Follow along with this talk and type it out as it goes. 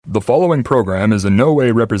The following program is in no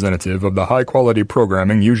way representative of the high-quality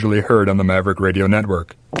programming usually heard on the Maverick Radio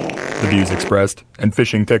Network. The views expressed and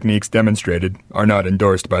fishing techniques demonstrated are not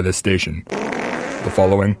endorsed by this station. The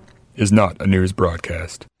following is not a news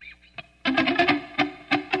broadcast.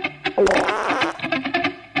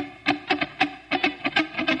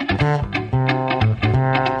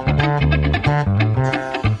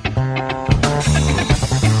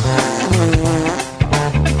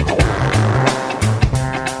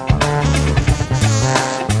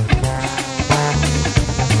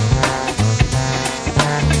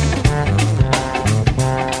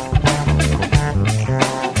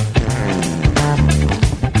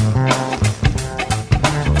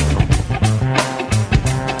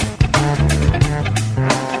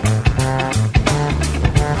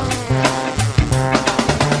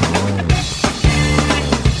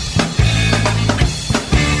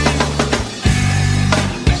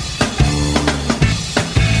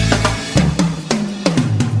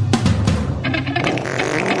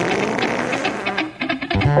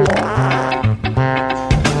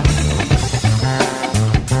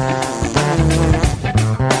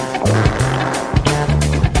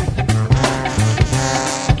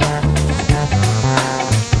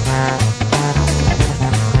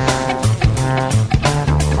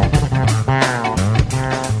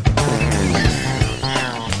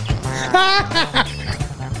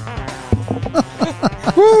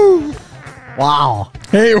 Wow.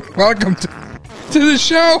 Hey, welcome to the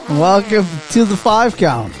show. Welcome to the 5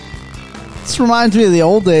 count. This reminds me of the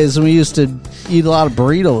old days when we used to eat a lot of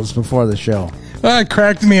burritos before the show. It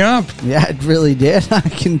cracked me up. Yeah, it really did. I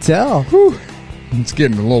can tell. Whew. It's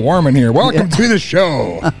getting a little warm in here. Welcome to the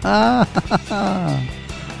show.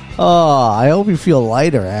 Oh, I hope you feel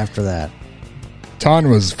lighter after that.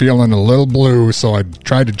 Ton was feeling a little blue, so I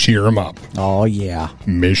tried to cheer him up. Oh, yeah.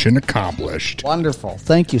 Mission accomplished. Wonderful.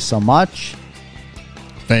 Thank you so much.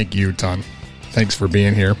 Thank you, Ton. Thanks for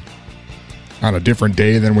being here on a different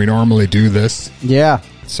day than we normally do this. Yeah.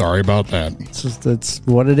 Sorry about that. That's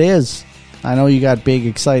what it is. I know you got big,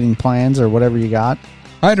 exciting plans or whatever you got.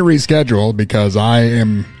 I had to reschedule because I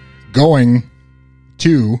am going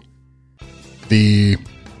to the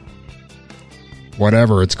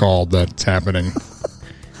whatever it's called that's happening.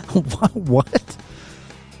 What?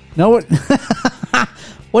 No, what?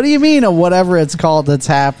 What do you mean a whatever it's called that's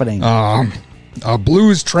happening? A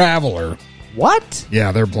Blues Traveler. What?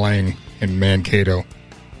 Yeah, they're playing in Mankato.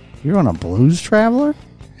 You're on a Blues Traveler?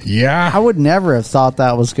 Yeah. I would never have thought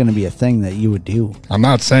that was going to be a thing that you would do. I'm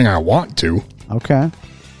not saying I want to. Okay.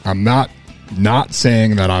 I'm not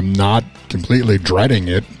saying that I'm not completely dreading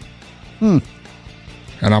it. And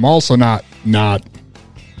I'm also not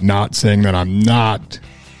saying that I'm not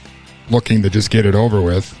looking to just get it over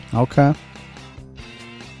with. Okay.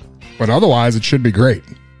 But otherwise, it should be great.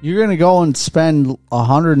 You're going to go and spend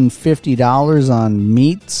 $150 on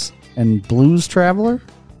meats and Blues Traveler?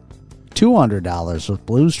 $200 with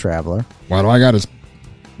Blues Traveler. Why do I got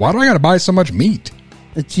to buy so much meat?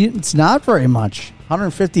 It's not very much.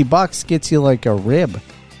 $150 gets you like a rib.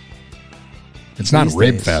 It's not These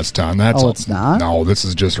Rib days. Fest, Ton. It's not? No, this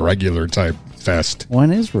is just regular type fest.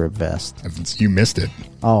 When is Rib Fest? You missed it.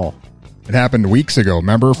 Oh. It happened weeks ago.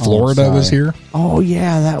 Remember Florida was here? Oh,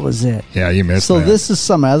 yeah, that was it. Yeah, you missed So that. this is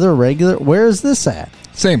some other regular... Where is this at?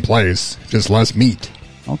 Same place, just less meat.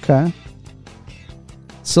 Okay.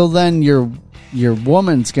 So then your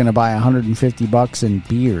woman's going to buy $150 in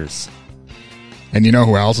beers. And you know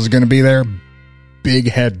who else is going to be there? Big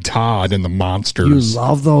Head Todd and the Monsters. You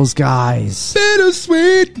love those guys.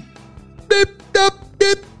 Bittersweet. Dip, dip,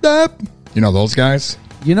 dip, dip. You know those guys?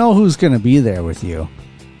 You know who's going to be there with you?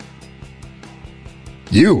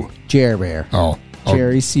 You. Jer Bear. Oh.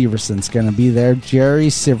 Jerry Severson's going to be there. Jerry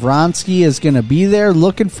Sivronsky is going to be there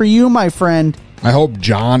looking for you, my friend. I hope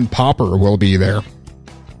John Popper will be there.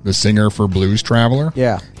 The singer for Blues Traveler.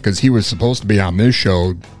 Yeah. Because he was supposed to be on this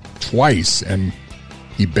show twice, and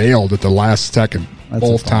he bailed at the last second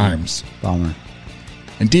both times. Bummer.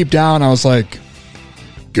 And deep down, I was like,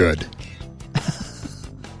 good.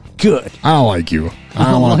 Good. I don't like you.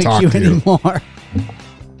 I don't want to talk you to you anymore.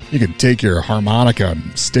 You could take your harmonica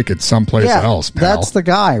and stick it someplace else, pal. That's the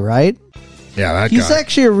guy, right? Yeah, that guy. He's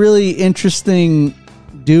actually a really interesting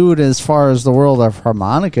dude as far as the world of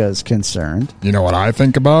harmonica is concerned. You know what I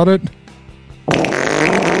think about it?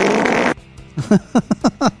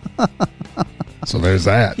 So there's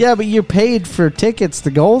that. Yeah, but you paid for tickets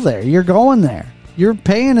to go there. You're going there. You're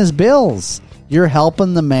paying his bills. You're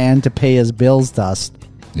helping the man to pay his bills, Dust.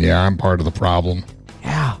 Yeah, I'm part of the problem.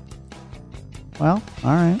 Yeah. Well,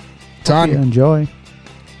 all right. Ton, Enjoy.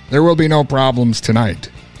 there will be no problems tonight.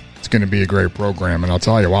 It's going to be a great program, and I'll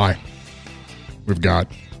tell you why. We've got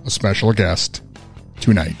a special guest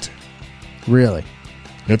tonight. Really?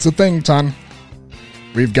 It's a thing, Ton.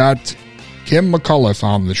 We've got Kim McAuliffe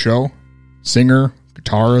on the show. Singer,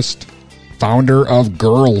 guitarist, founder of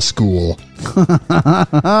Girlschool.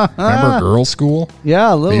 Remember Girlschool?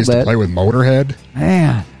 Yeah, a little bit. They used to play with Motorhead.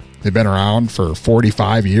 Man. They've been around for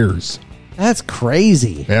 45 years. That's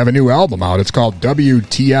crazy. They have a new album out. It's called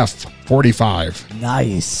WTF 45.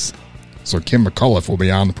 Nice. So Kim McAuliffe will be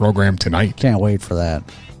on the program tonight. Can't wait for that.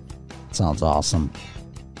 Sounds awesome.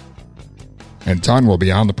 And Ton will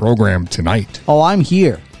be on the program tonight. Oh, I'm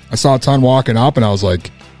here. I saw Ton walking up and I was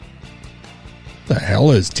like, the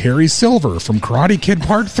hell is Terry Silver from Karate Kid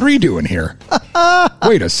Part 3 doing here?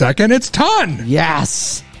 Wait a second, it's Ton.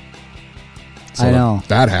 Yes. So I know.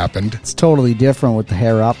 That happened. It's totally different with the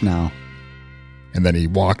hair up now. And then he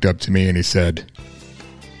walked up to me and he said,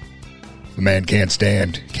 the man can't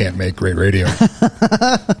stand, can't make great radio.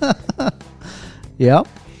 Yep.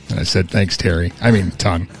 And I said, thanks, Terry. I mean,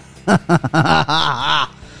 Ton.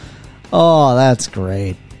 Oh, that's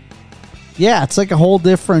great. Yeah, it's like a whole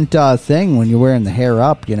different thing when you're wearing the hair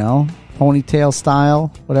up, you know? Ponytail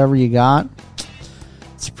style, whatever you got.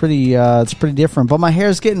 It's pretty different. But my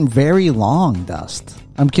hair's getting very long, Dust.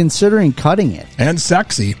 I'm considering cutting it. And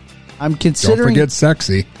sexy. I'm considering Don't forget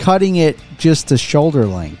sexy. cutting it just to shoulder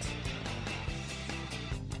length.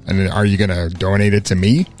 And then are you going to donate it to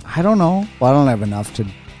me? I don't know. Well, I don't have enough to...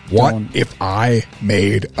 What if I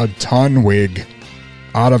made a Ton wig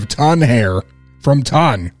out of Ton hair from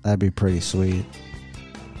Ton? That'd be pretty sweet.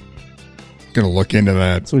 Going to look into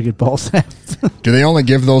that. So we could both have... Do they only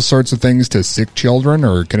give those sorts of things to sick children,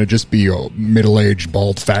 or can it just be middle-aged,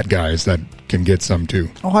 bald, fat guys that can get some too?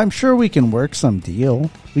 Oh, I'm sure we can work some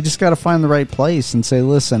deal. We just got to find the right place and say,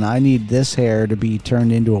 listen, I need this hair to be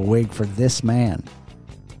turned into a wig for this man.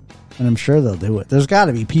 And I'm sure they'll do it. There's got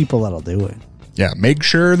to be people that'll do it. Yeah, make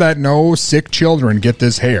sure that no sick children get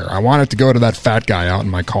this hair. I want it to go to that fat guy out in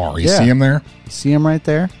my car. You see him there? You see him right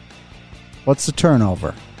there? What's the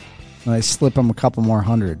turnover? And I slip him a couple more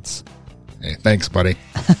hundreds. Hey, thanks, buddy.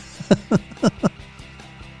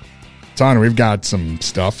 Ton, we've got some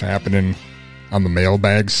stuff happening on the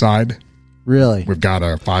mailbag side. Really? We've got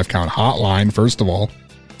a 5-count hotline, first of all.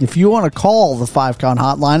 If you want to call the 5-count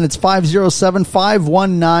hotline, it's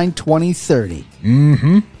 507-519-2030.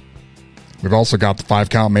 Mm-hmm. We've also got the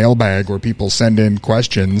 5-count mailbag where people send in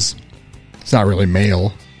questions. It's not really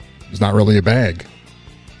mail. It's not really a bag.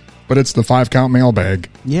 But it's the 5-count mailbag.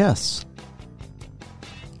 Yes.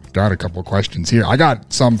 Got a couple of questions here. I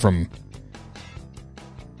got some from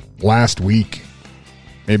last week.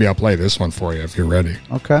 Maybe I'll play this one for you if you're ready.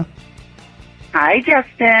 Okay. Hi,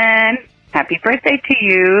 Justin. Happy birthday to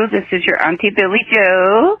you. This is your Auntie Billy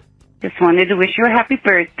Joe. Just wanted to wish you a happy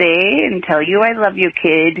birthday and tell you I love you,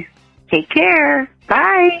 kid. Take care.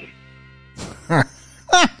 Bye.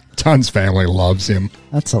 Ton's family loves him.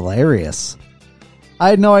 That's hilarious. I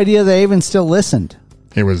had no idea they even still listened.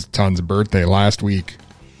 It was Ton's birthday last week.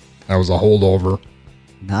 That was a holdover.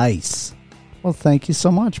 Nice. Well, thank you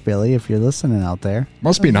so much, Billy, if you're listening out there.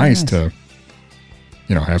 Must be nice to,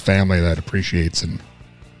 have family that appreciates and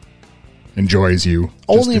enjoys you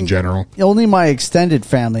just in general. Only my extended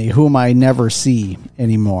family, whom I never see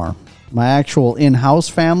anymore. My actual in-house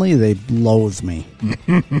family, they loathe me.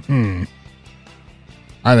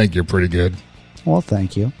 I think you're pretty good. Well,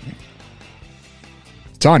 thank you.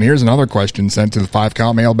 Ton, here's another question sent to the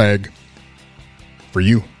 5-count mailbag for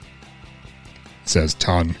you. It says,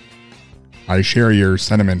 Ton, I share your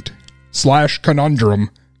sentiment /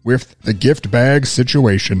 conundrum with the gift bag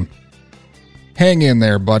situation. Hang in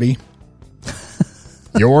there, buddy.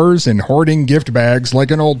 Yours in hoarding gift bags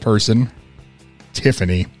like an old person,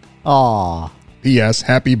 Tiffany. Aw. P.S.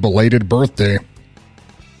 Happy belated birthday.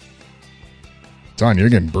 Ton, you're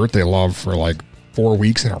getting birthday love for like 4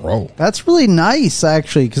 weeks in a row. That's really nice,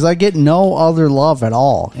 actually, because I get no other love at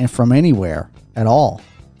all and from anywhere at all.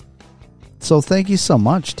 So thank you so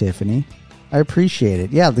much, Tiffany. I appreciate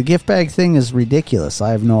it. Yeah, the gift bag thing is ridiculous.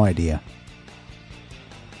 I have no idea.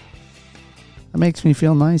 That makes me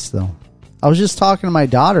feel nice, though. I was just talking to my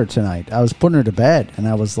daughter tonight. I was putting her to bed, and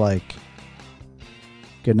I was like,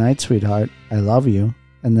 good night, sweetheart. I love you.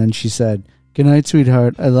 And then she said, good night,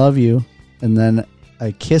 sweetheart. I love you. And then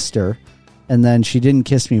I kissed her, and then she didn't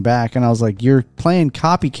kiss me back. And I was like, you're playing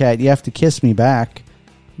copycat. You have to kiss me back.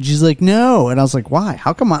 And she's like, no. And I was like, why?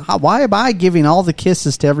 Why am I giving all the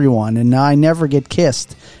kisses to everyone, and I never get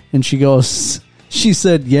kissed? And she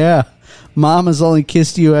said, yeah, Mom has only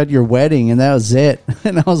kissed you at your wedding, and that was it.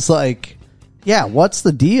 And I was like, yeah, what's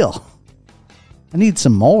the deal? I need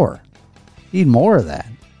some more. Need more of that.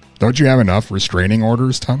 Don't you have enough restraining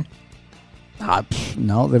orders, Tom?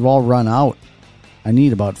 No, they've all run out. I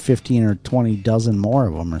need about 15 or 20 dozen more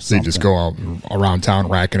of them or something. They just go out around town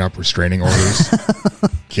racking up restraining orders,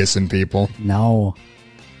 kissing people. No.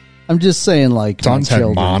 I'm just saying, like, Tom's had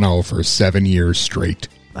mono for 7 years straight.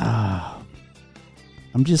 I'm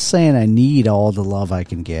just saying I need all the love I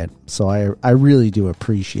can get. So I really do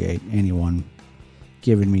appreciate anyone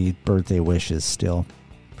giving me birthday wishes still.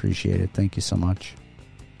 Appreciate it. Thank you so much.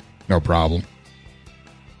 No problem.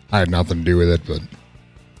 I had nothing to do with it, but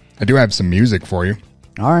I do have some music for you.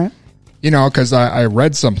 All right. You know, because I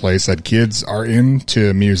read someplace that kids are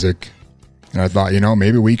into music, and I thought,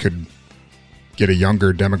 maybe we could get a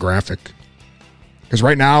younger demographic. Because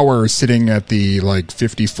right now we're sitting at the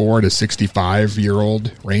 54 to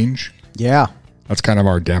 65-year-old range. Yeah. That's kind of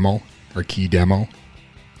our demo, our key demo.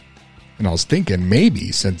 And I was thinking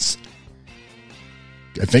maybe since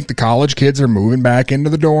I think the college kids are moving back into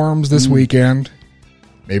the dorms this weekend,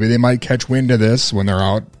 maybe they might catch wind of this when they're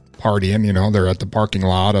out partying. They're at the parking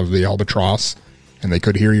lot of the Albatross, and they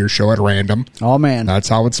could hear your show at random. Oh, man. That's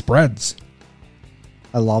how it spreads.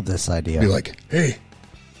 I love this idea. Be like, hey,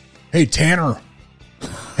 Tanner.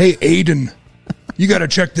 Hey, Aiden. You got to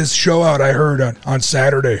check this show out I heard on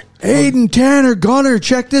Saturday. Aiden, Tanner, Gunner,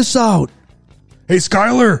 check this out. Hey,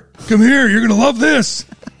 Skylar, come here. You're going to love this.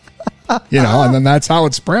 And then that's how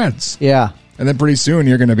it spreads. Yeah. And then pretty soon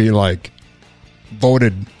you're going to be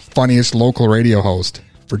voted funniest local radio host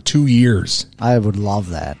for 2 years. I would love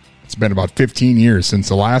that. It's been about 15 years since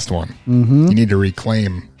the last one. Mm-hmm. You need to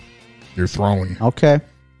reclaim your throne. Okay.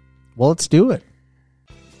 Well, let's do it.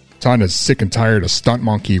 Ton is sick and tired of Stunt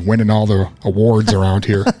Monkey winning all the awards around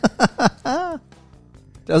here.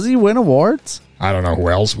 Does he win awards? I don't know who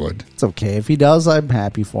else would. It's okay. If he does, I'm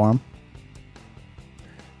happy for him.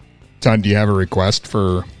 Ton, do you have a request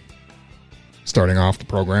for starting off the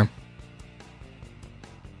program?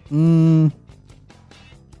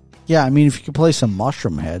 Yeah, I mean, if you could play some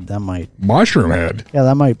Mushroom Head, that might... Mushroom Head? Yeah,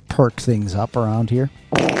 that might perk things up around here.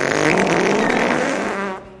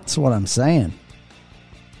 That's what I'm saying.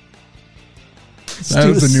 That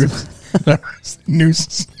was the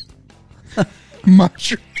news.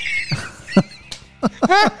 Mushroom.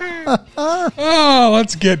 Oh,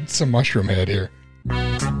 let's get some Mushroom Head here.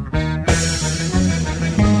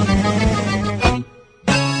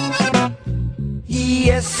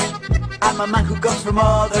 Yes, I'm a man who comes from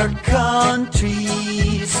other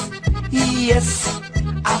countries. Yes,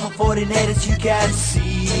 I'm a foreigner as you can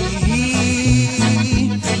see.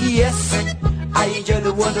 Yes, I enjoy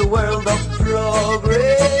the wonder world of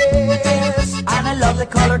progress. And I love the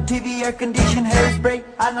color TV, air-conditioned hairspray.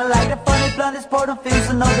 And I like the funny blonde sport of things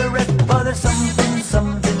and all the rest. But there's something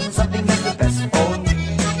is the best for me.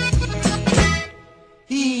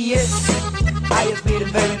 Yes, I have been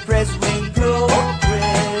very impressed with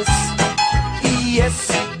progress. Yes,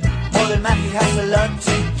 modern man, he has a lot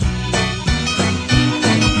to give.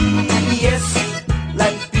 Yes,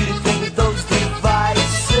 life is beautiful with those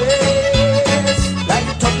devices. Like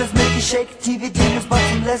the topless milky shake, TV dinners,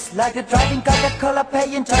 bottomless. Like the driving Coca-Cola,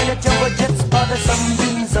 paying toilet jumbo jets. But there's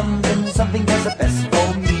something that's the best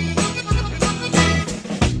for me.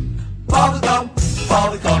 Bubblegum,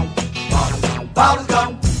 bubblegum, bubblegum,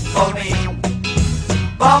 bubblegum for me.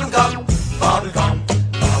 Bubblegum, bubblegum,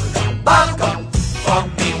 bubblegum, bubblegum for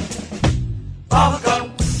me. Bubblegum,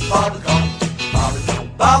 bubblegum, bubblegum,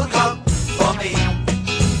 bubblegum for me.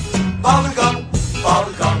 Bubblegum,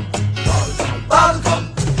 bubblegum, bubblegum, bubblegum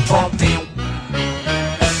for me.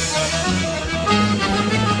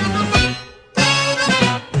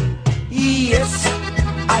 Yes,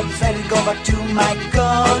 I decided to go back to my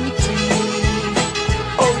country.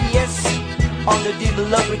 Oh yes, on the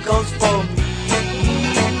development goes for me.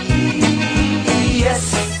 Yes,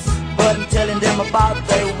 but I'm telling them about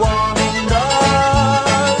their wonders.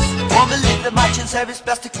 Won't believe the marching service,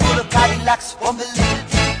 plastic full of Cadillacs. Won't believe the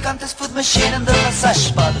TV contest, food machine and the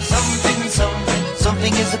massage. But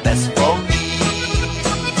something is the best for me.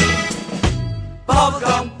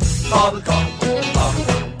 Bubblegum, bubblegum,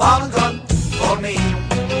 bubblegum, bubblegum for me.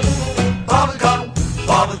 Bubblegum,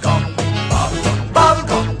 bubblegum, bubblegum,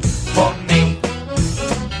 bubblegum for me.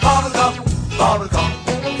 Bubblegum, bubblegum,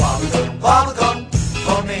 bubblegum, bubblegum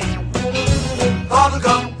for me.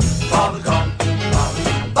 Bubblegum, bubblegum,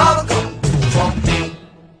 bubblegum, bubblegum for me.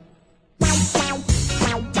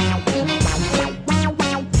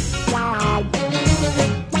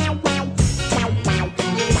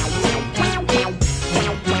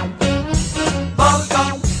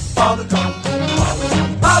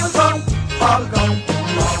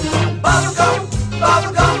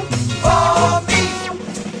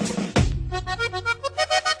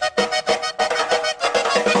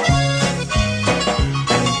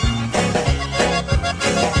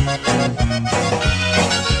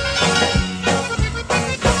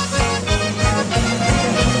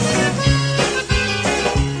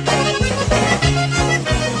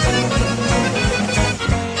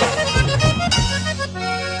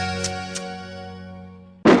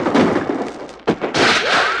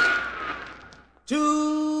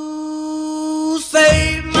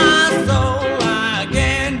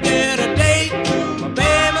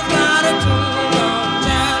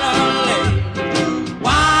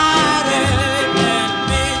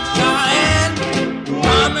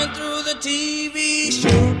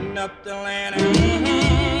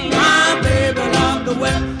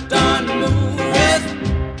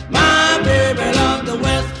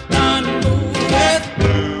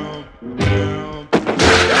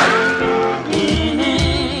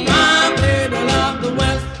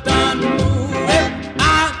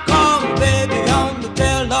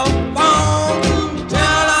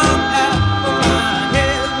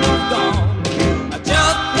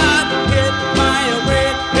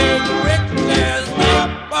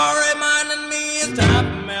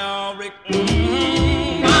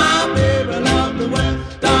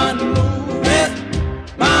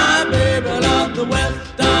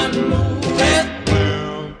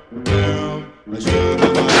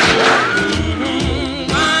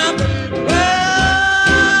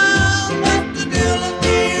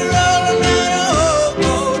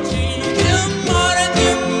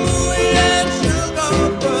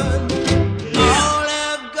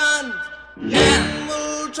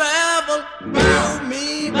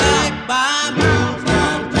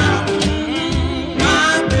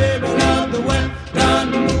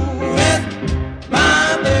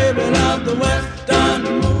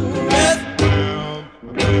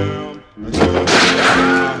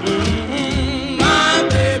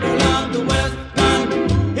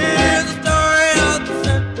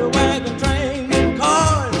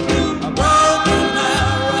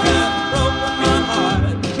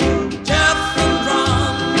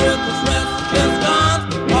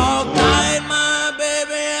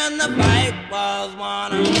 the fight was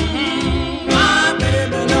won. My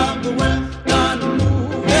baby loved the Western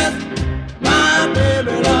movies. My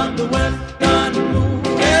baby loved the Western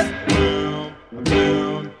movies.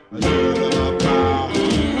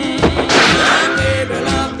 My baby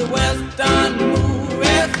loved the Western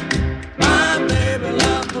movies. My baby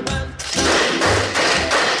loved the Western.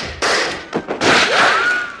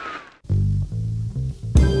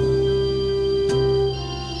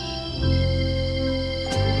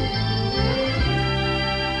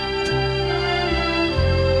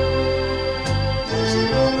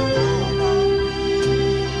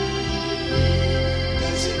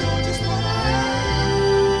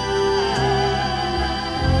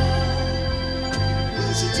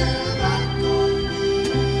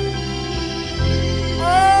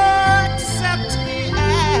 Accept me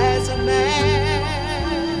as a man.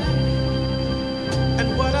 And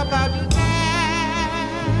what about you now?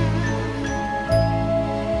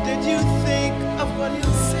 Did you think of what you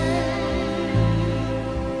said?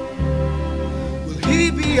 Will he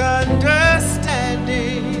be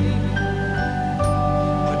understanding?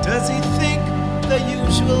 Or does he think the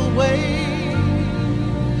usual way?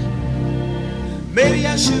 Maybe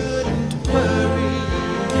I shouldn't worry,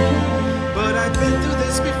 but I've been through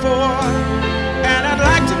this before, and I'd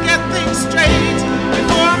like to get things straight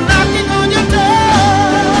before I'm knocking on your door.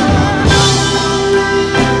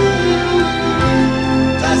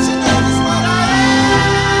 Does she notice what I am?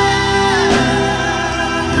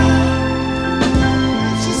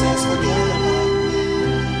 She says forget about me.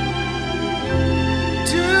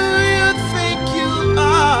 Do you think you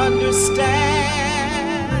understand?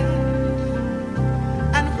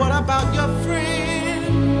 And what about your friends?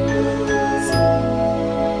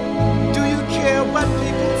 Do you care what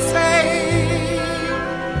people say?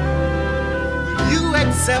 Will you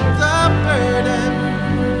accept the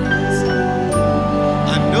burdens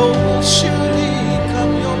I know will surely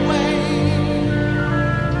come your way?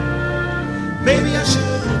 Maybe I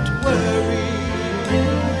shouldn't worry,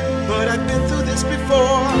 but I've been through this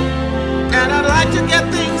before, and I'd like to get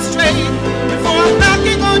things straight before I'm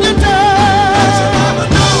knocking on your door. Does your mama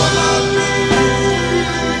know about me?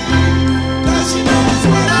 Does she know just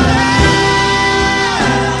what I am?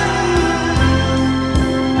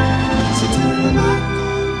 She told me back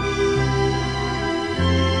on me.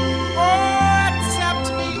 Oh, accept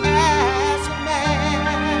me as a man.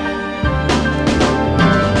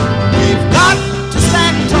 We've got to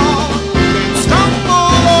stand tall,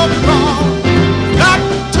 stumble or fall. Got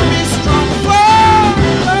to be strong for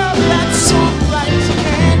love that's so right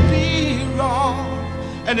can't be wrong.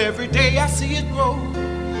 And every day I see it grow,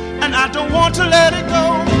 and I don't want to let it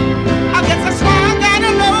go. I guess that's why I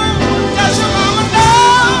gotta know. Does your mama know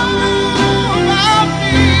about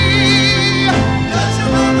me? Does your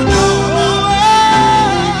mama know about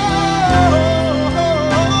me?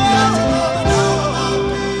 Does your mama know about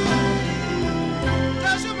me?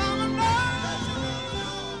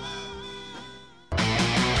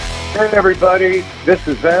 Hey everybody, this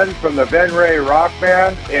is Ben from the Ben Ray Rock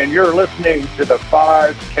Band, and you're listening to the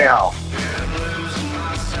 5 Count.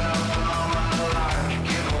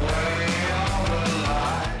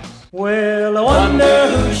 Well, I wonder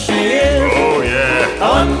who she is. Oh yeah. I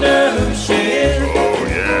wonder who she is. Oh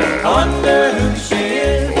yeah. I wonder who she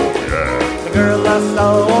is. Yeah. The girl I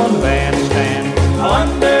saw on the bandstand. I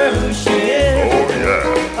wonder who she is. Oh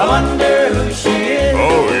yeah. I wonder who she is.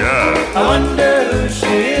 Oh yeah. I wonder who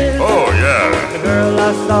she is. Oh yeah. The girl I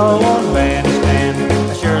saw on the bandstand.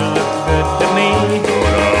 I sure looked good to me. No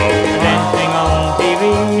doubt. Dancing on TV.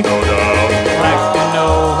 No doubt. Like to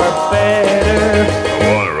know her better. I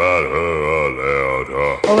wanna ride her all out.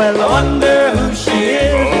 Oh, well, I wonder who she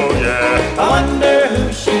is. Oh yeah. I wonder who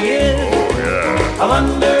she is. Oh yeah. I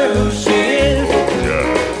wonder who she is. Oh yeah.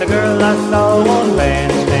 The girl I saw on the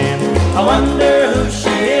bandstand. I wonder who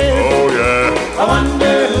she is. Oh yeah. I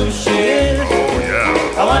wonder who she is. Oh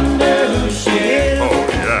yeah. I wonder who she is. Oh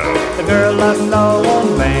yeah. The girl I saw on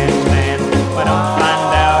the bandstand. When I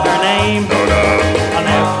find out her name, No doubt. I'll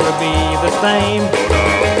never be the same. No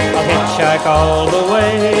doubt. I'll hitchhike all the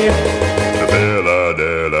way. The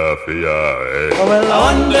Philadelphia. Oh, well, I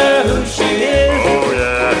wonder who she is. Oh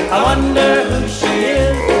yeah. I wonder who she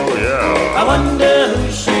is. Oh yeah. I wonder who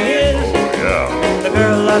she is. Oh yeah. The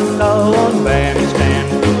girl I saw on the bandstand.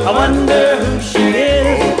 I wonder who she is.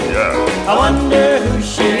 Oh yeah. I wonder who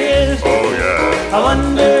she is. Oh yeah. I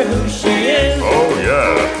wonder who she is. Oh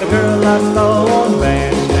yeah. The girl I saw on the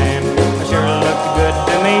bandstand. I sure looked good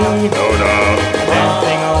to me. No doubt.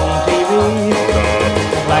 Dancing on TV. No doubt.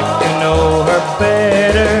 I'd like to know her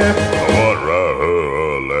better. I wanna ride her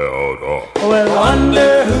all out. Well, I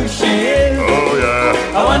wonder who she is. Oh yeah.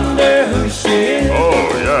 wonder who she is. Oh,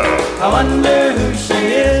 yeah. I wonder who she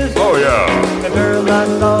is. Oh, yeah. The girl I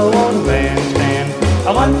saw on the bandstand.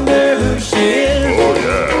 I wonder who she is. Oh,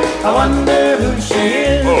 yeah. I wonder who she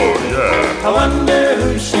is. Oh, yeah. I wonder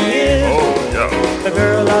who she is. Oh, yeah. The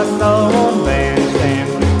girl I saw on the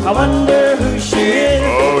bandstand. I wonder who she is.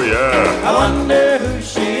 Oh, yeah. I wonder who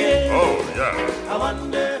she is. Oh, yeah. I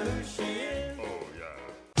wonder who she is. Oh, yeah.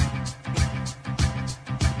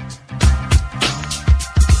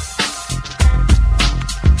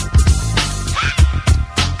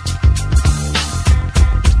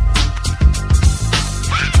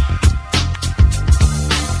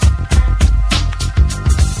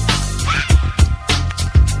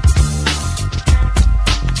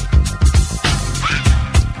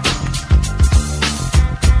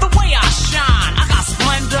 The way I shine, I got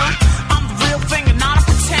splendor. I'm the real thing and not a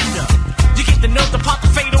pretender. You get the note to pop the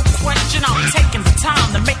fatal question. I'm taking the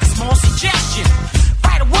time to make a small suggestion.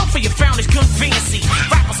 Write a word for your founders' conveniency.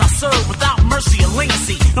 Rappers I serve without mercy or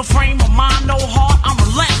leniency. No frame of mind, no heart, I'm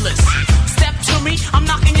relentless. Step to me, I'm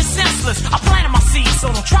knocking you senseless. I planted my seed,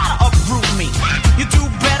 so don't try to uproot me. You do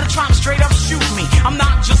better trying to straight up shoot me. I'm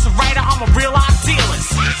not just a writer, I'm a real idealist.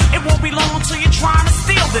 It won't be long till you're trying to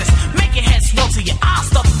steal this. Make your head swell till your eyes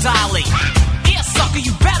start to dilate. Yeah, sucker,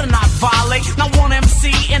 you better not violate. Not one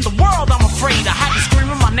MC in the world, I'm afraid. I had you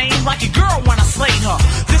screaming my name like a girl when I slayed her.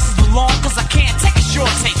 This is the long, cause I can't take a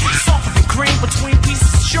short take. Softer than cream between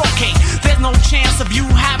pieces of shortcake. There's no chance of you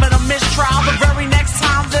having a mistrial. The very next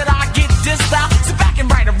time that I get dissed out, sit back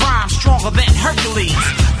and write a rhyme stronger than Hercules.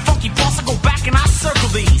 Funky boss, I go back and I circle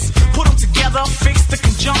these. Put them together, fix the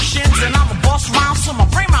conjunctions, and I'm a boss rhyme so my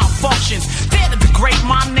brain malfunctions. Dare to degrade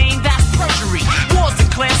my name, that's perjury. War's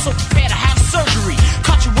declared, so prepare to have surgery.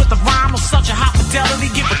 Cut you with a rhyme of such a high fidelity.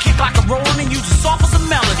 Give a kick like a rolling and use it soft as a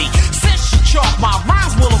melody. Since you chalk, my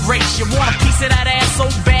rhymes will erase. You want a piece of that ass so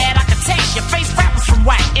bad I can taste your face. Rappers from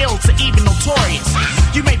whack, ill to even notorious.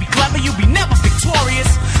 You may be clever, you be never victorious.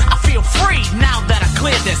 I feel free now that I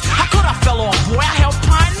cleared this. How could I fell off? Boy, I helped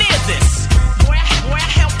pioneer this. Boy, I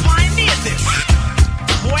helped pioneer this.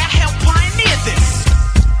 Boy, I helped pioneer this.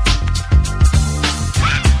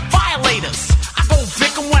 Violators, I go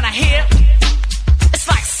victim when I hear. It's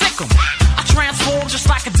like sick 'em. I transform just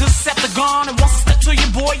like a Decepticon. And once I step to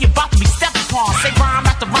your boy, you're about to be stepped upon. Say rhyme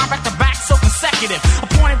after rhyme back to back, so consecutive.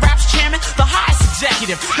 Appointed raps chairman, the highest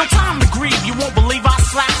executive. No time to grieve, you won't believe I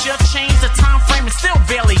slapped you. Change the time frame and still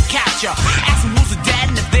barely capture. Ask him who's the dad,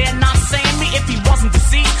 and if they're not saying me, if he wasn't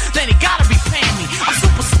deceased, then he gotta be paying me. I'm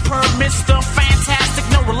super superb, Mr. Fantastic.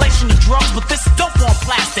 No relation to drugs, but this is dope on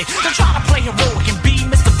plastic. Don't try to play heroic and be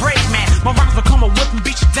Mr. Brave Man. My rhymes become a whip and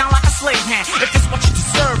beat you down like a slave hand. If it's what you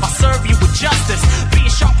deserve, I serve you with justice. Being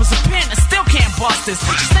sharp as a pen and still can't bust this.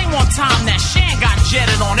 Just name one time that Shan got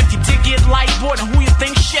jetted on. If you did get light, boy, then who you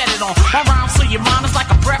think shed it on? My rhymes so your mind is like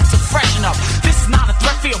a breath to freshen up. This is not a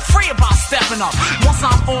threat, feel free about stepping up. Once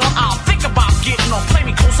I'm on, I'll think about getting on. Play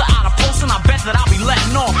me closer out of post and I bet that I'll be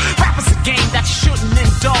letting off. Rap is a game that you shouldn't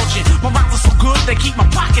indulge in. My rhymes are so good, they keep my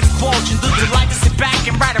pockets bulging. Do you like to sit back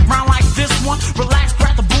and write around like this one? Relax,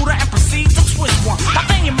 grab the Buddha and proceed to twist one. My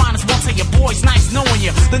thing in mind is one tell your boys nice knowing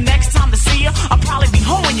you. The next time to see you, I'll probably be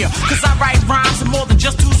hoeing you. Cause I write rhymes in more than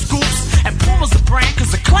just 2 scoops. And Puma's the brand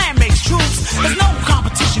cause the clan makes troops. There's no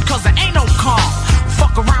competition cause there ain't no calm.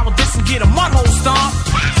 Fuck around with this and get a mud hole stomp.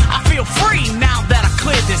 I feel free now that I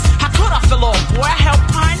cleared this. How could I feel old? Boy, I helped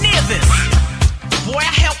pioneer this. Boy,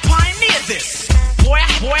 I helped pioneer this. Boy,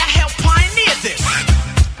 I helped pioneer this.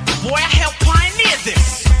 Boy, I helped pioneer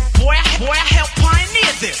this. Boy, I helped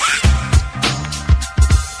pioneer this.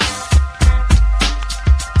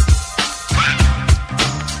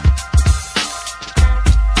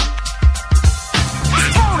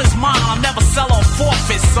 I'll never sell on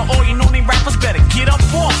forfeits. So all you know-name rappers better get up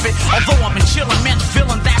off it. Although I've been chillin', man, the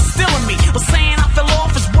feeling that's still in me. But saying I fell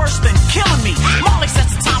off is worse than killing me. Molly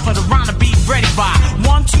sets the time for the round to be ready by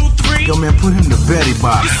 1, 2, 3. Yo, man, put him to Betty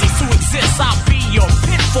Bop. You cease to exist, I'll be your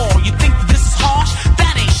pitfall. You think that this is harsh?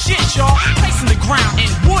 That ain't shit, y'all. Placing the ground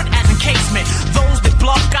in wood as encasement. Those that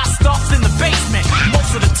bluff got stuffed in the basement.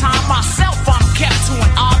 Most of the time myself I'm kept to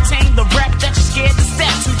an obtain the rep that you're scared to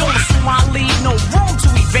step to. Don't assume I leave no room to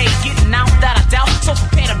evade. Getting out that I doubt, so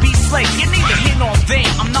prepare to be slave. You're neither here nor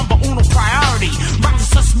there, I'm number uno priority. Rhymes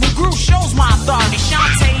with such smooth groove shows my authority.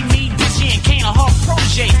 Shantae, me, Dizzy, and Kane are her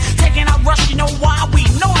proteges. Taking out rush, you know why? We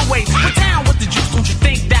know the way. We're down with the juice, don't you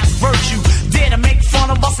think that's virtue? Dare to make fun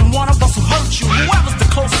of us and one of us will hurt you. Whoever's the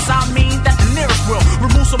closest, I mean, that the nearest will.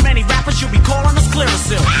 Remove so many rappers, you'll be calling us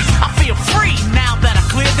Clearasil. I feel free now that I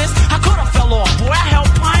cleared this. How could I fell off? Boy, I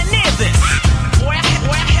helped pioneer this. Boy,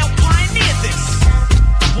 I helped pioneer this.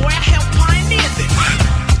 Boy, I helped pioneer this.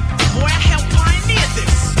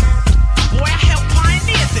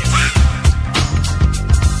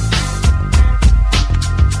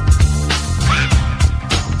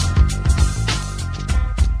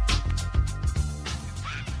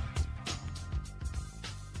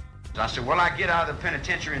 So I said, well, I get out of the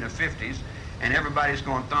penitentiary in the 50s, and everybody's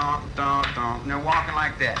going thump, thump, thump, and they're walking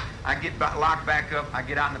like that. I get locked back up, I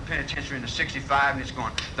get out in the penitentiary in the 65, and it's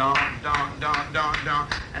going thump, thump, thump, thump,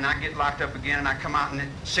 thump, and I get locked up again, and I come out in the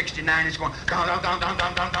 69, it's going thump, thump, thump, thump,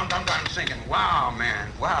 thump, thump, thump, thump, thump, thinking, wow, man,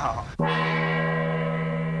 wow.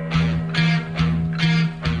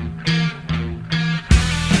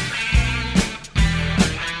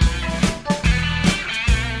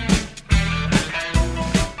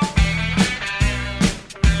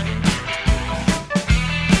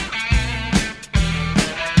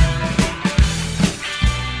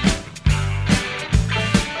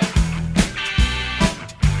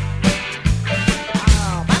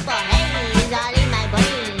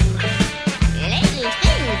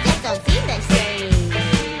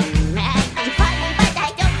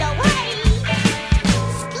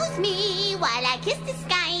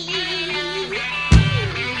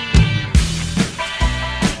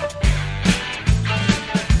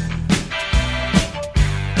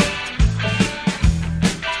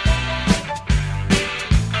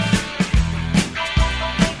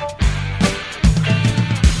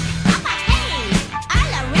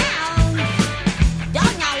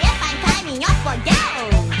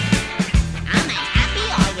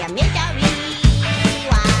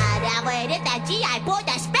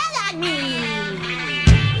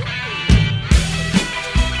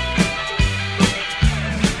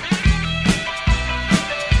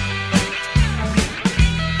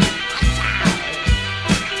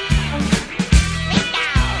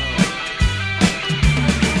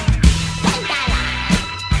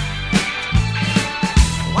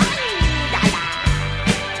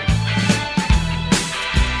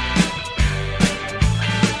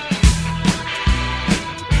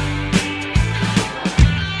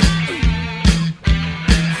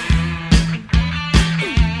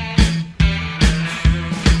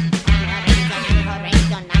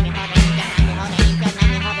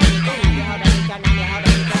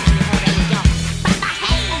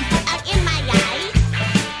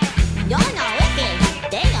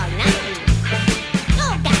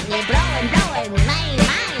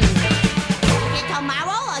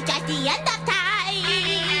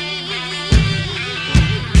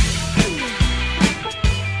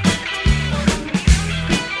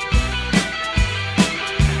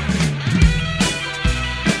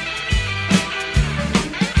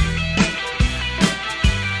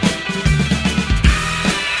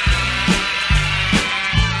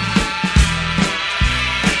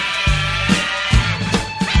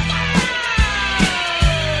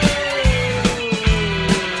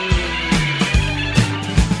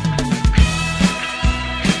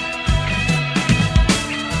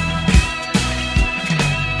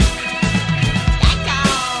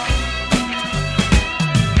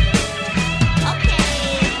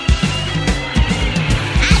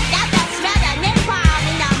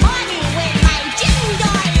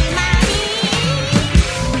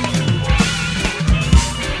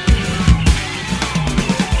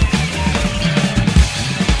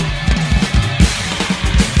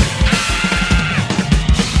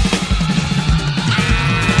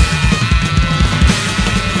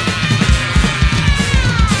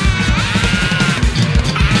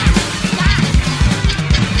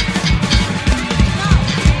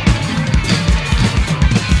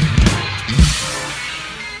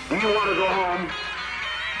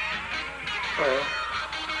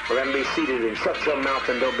 Shut your mouth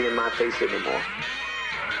and don't be in my face anymore.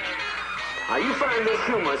 Now you find this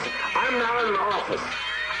humorous. I'm now in the office.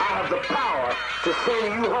 I have the power to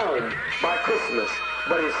send you home by Christmas,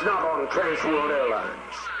 but it's not on Trans World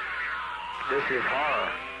Airlines. This is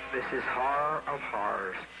horror. This is horror of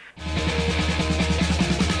horrors.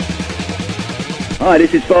 Hi,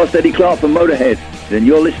 this is Fast Eddie Clark from Motorhead, and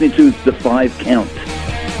you're listening to The 5 Count.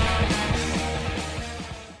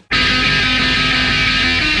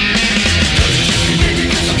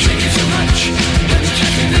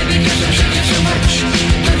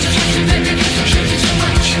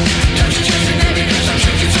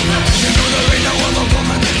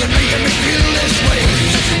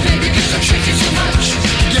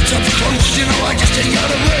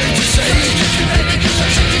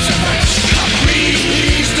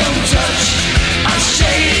 Please don't touch. I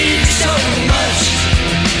shake so much.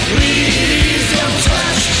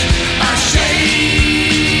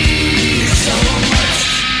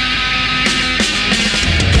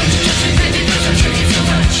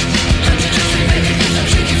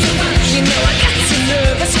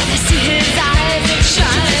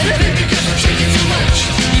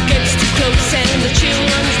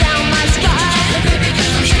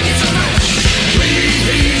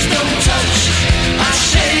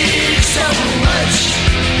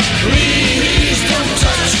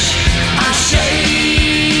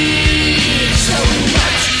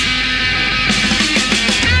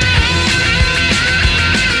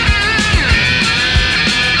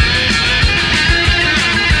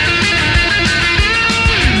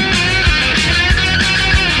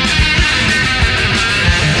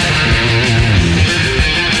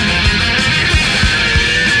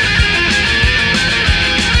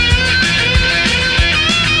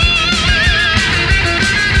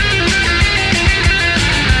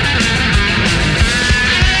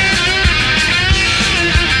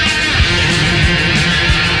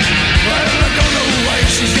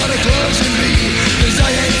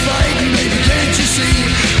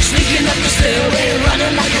 Sneaking up the stairway,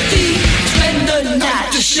 running like a thief. Spend the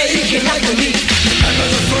night just shaking like a leaf. Remember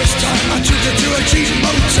the first time I took her to a cheap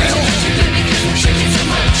motel. Shaking so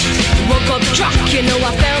much. Woke up drunk, you know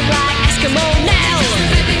I felt like Eskimo now.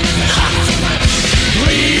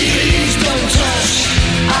 Please don't touch.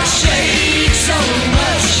 I shake so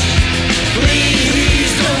much.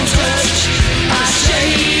 Please don't touch. I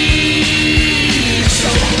shake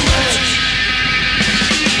so much.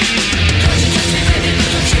 Don't you touch me, baby,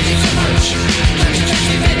 'cause I'm shaking so much. Don't you touch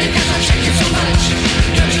me, baby, 'cause I'm shaking so much.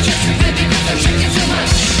 Don't you touch me, baby, 'cause I'm shaking so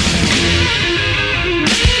much.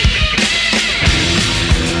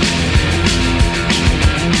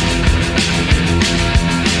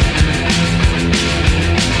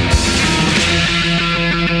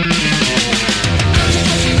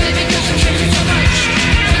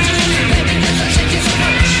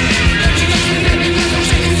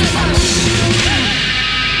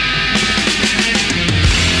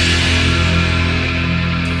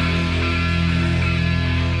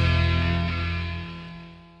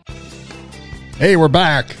 Hey, we're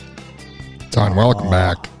back. Ton, welcome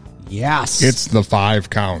back. Yes. It's the 5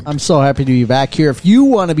 count. I'm so happy to be back here. If you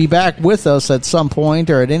want to be back with us at some point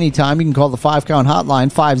or at any time, you can call the 5 count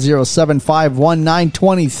hotline,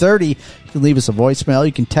 507-519-2030. You can leave us a voicemail.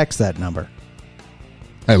 You can text that number.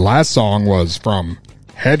 Hey, last song was from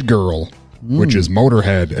Head Girl, which is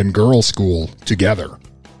Motorhead and Girlschool together.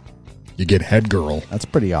 You get Head Girl. That's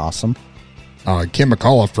pretty awesome. Kim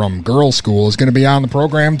McAuliffe from Girlschool is going to be on the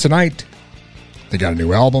program tonight. They got a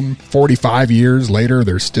new album. 45 years later,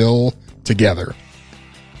 they're still together.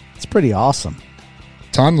 It's pretty awesome.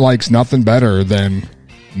 Ton likes nothing better than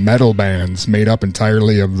metal bands made up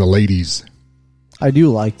entirely of the ladies. I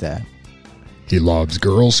do like that. He loves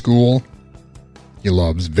Girlschool. He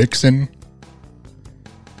loves Vixen.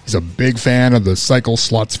 He's a big fan of the Cycle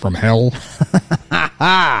Sluts from Hell.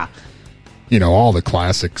 You know, all the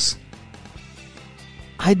classics.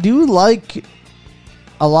 I do like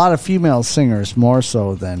a lot of female singers more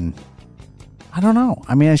so than, I don't know.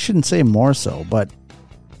 I mean, I shouldn't say more so, but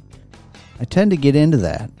I tend to get into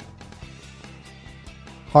that.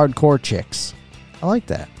 Hardcore chicks. I like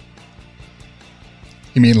that.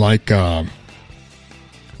 You mean like that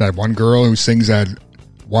one girl who sings that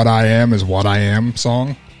 "What I Am Is What I Am"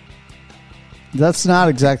 song? That's not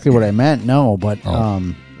exactly what I meant, no, but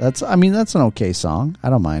that's an okay song.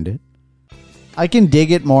 I don't mind it. I can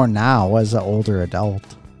dig it more now as an older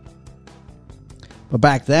adult. But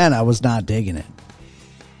back then, I was not digging it.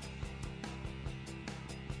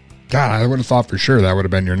 God, I would have thought for sure that would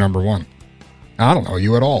have been your number one. I don't know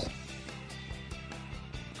you at all.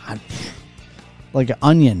 Like an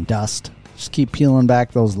onion dust. Just keep peeling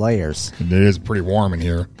back those layers. It is pretty warm in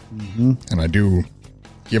here. Mm-hmm. And I do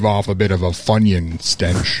give off a bit of a Funyun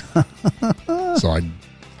stench. So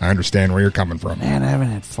I understand where you're coming from. Man, I haven't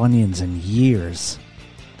had Funyuns in years.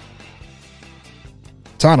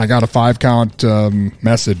 Ton, I got a 5 count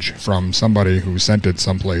message from somebody who sent it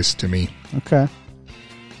someplace to me. Okay.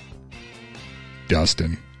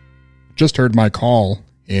 Dustin. Just heard my call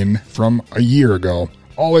in from a year ago.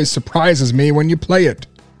 Always surprises me when you play it.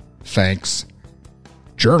 Thanks.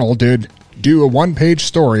 Journal did do a 1-page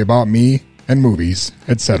story about me and movies,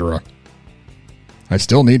 etc. I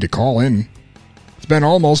still need to call in. It's been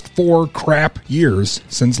almost 4 crap years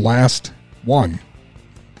since last one.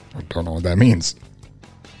 I don't know what that means.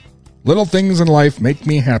 Little things in life make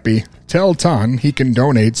me happy. Tell Ton he can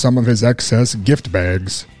donate some of his excess gift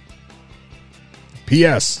bags.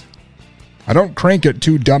 P.S. I don't crank it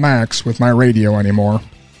to dumbax with my radio anymore.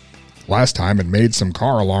 Last time it made some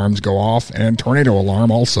car alarms go off and tornado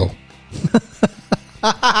alarm also.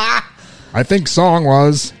 I think song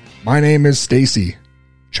was My Name is Stacy.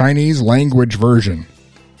 Chinese language version.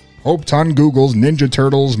 Hope Ton Googles Ninja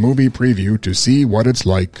Turtles movie preview to see what it's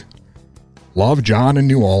like. Love, John in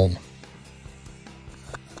New Ulm.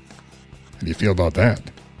 How do you feel about that?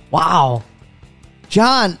 Wow.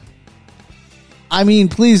 John, I mean,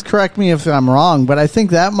 please correct me if I'm wrong, but I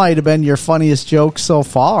think that might have been your funniest joke so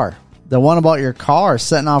far. The one about your car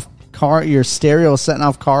setting off your stereo setting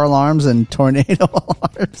off car alarms and tornado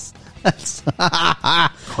alarms. That's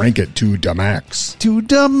crank it to the max. To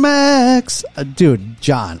the max. Dude,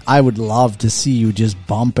 John, I would love to see you just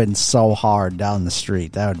bumping so hard down the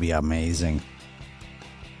street. That would be amazing.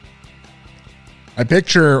 I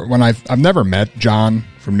picture when I've never met John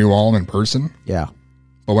from New Ulm in person. Yeah.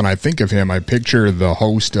 But when I think of him, I picture the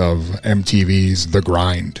host of MTV's The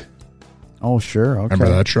Grind. Oh, sure. Okay.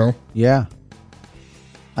 Remember that show? Yeah.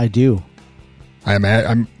 I do.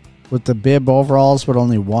 I'm with the bib overalls, but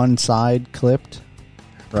only one side clipped.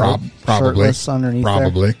 Right? Probably. Shirtless underneath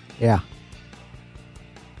Probably. there. Yeah.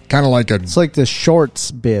 Kind of like a... It's like the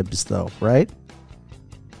shorts bibs, though, right?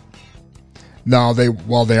 No,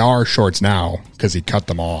 they are shorts now because he cut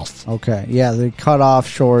them off. Okay. Yeah, they cut off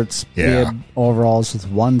shorts, Yeah. bib overalls with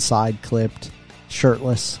one side clipped,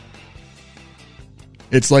 shirtless.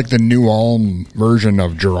 It's like the New Ulm version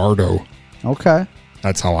of Gerardo. Okay.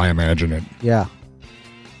 That's how I imagine it. Yeah.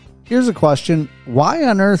 Here's a question. Why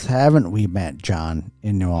on earth haven't we met John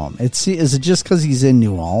in New Ulm? Is it just because he's in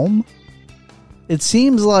New Ulm? It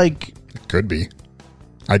seems like... It could be.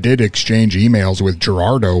 I did exchange emails with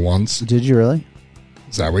Gerardo once. Did you really?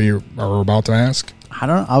 Is that what you are about to ask? I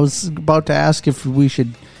don't know. I was about to ask if we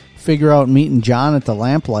should figure out meeting John at the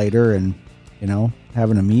Lamplighter and,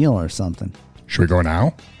 having a meal or something. Should we go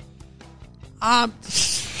now?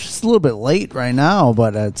 It's a little bit late right now,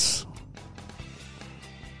 but it's...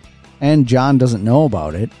 And John doesn't know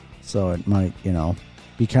about it, so it might,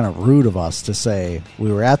 be kind of rude of us to say,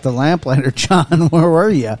 we were at the Lamplighter, John, where were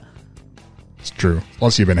you? It's true.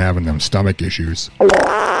 Plus, you've been having them stomach issues.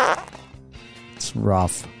 It's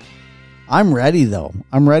rough. I'm ready, though.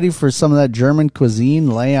 I'm ready for some of that German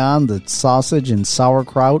cuisine. Lay on the sausage and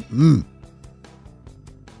sauerkraut.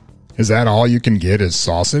 Is that all you can get is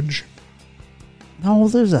sausage? No,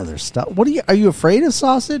 there's other stuff. Are you afraid of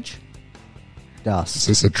sausage? Dust. Is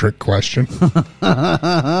this a trick question?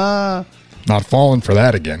 Not falling for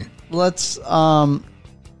that again. Let's, let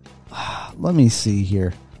me see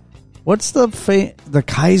here. What's the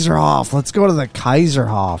Kaiserhof? Let's go to the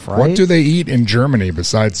Kaiserhof, right? What do they eat in Germany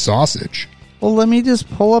besides sausage? Well, let me just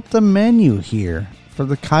pull up the menu here for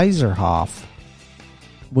the Kaiserhof.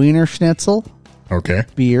 Wiener Schnitzel. Okay.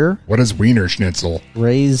 Beer. What is Wiener Schnitzel?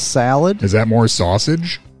 Raised salad. Is that more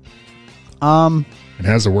sausage? It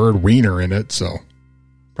has the word wiener in it, so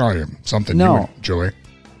probably something you would enjoy.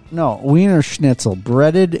 No, Wiener Schnitzel.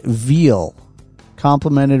 Breaded veal.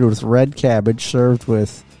 Complemented with red cabbage, served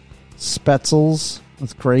with spetzels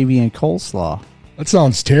with gravy and coleslaw. That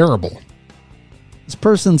sounds terrible. This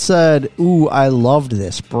person said, ooh, I loved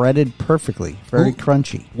this. Breaded perfectly. Very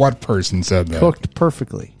crunchy. What person said that? Cooked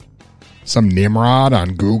perfectly. Some Nimrod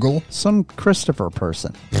on Google? Some Christopher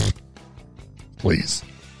person. Please.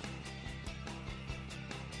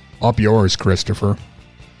 Up yours, Christopher.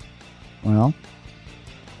 Well,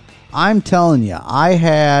 I'm telling you, I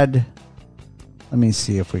had... Let me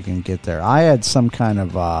see if we can get there. I had some kind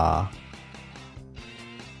of...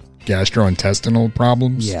 gastrointestinal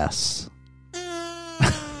problems? Yes.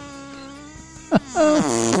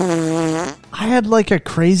 I had like a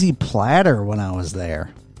crazy platter when I was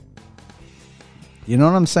there. You know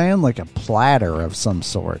what I'm saying? Like a platter of some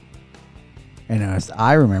sort. And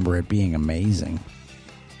I remember it being amazing.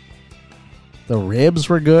 The ribs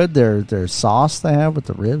were good. Their sauce they have with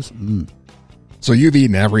the ribs. So you've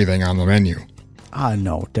eaten everything on the menu?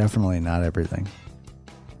 No, definitely not everything.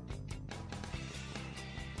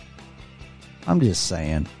 I'm just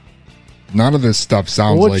saying. None of this stuff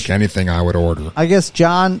sounds like anything I would order. I guess,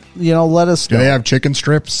 John, let us know. Do they have chicken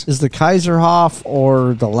strips? Is the Kaiserhof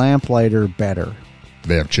or the Lamplighter better?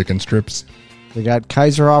 They have chicken strips? They got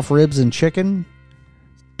Kaiserhof ribs and chicken?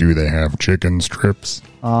 Do they have chicken strips?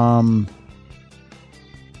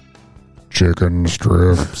 Chicken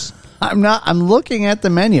strips. I'm looking at the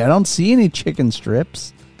menu. I don't see any chicken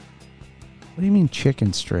strips. What do you mean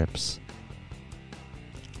chicken strips?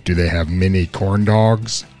 Do they have mini corn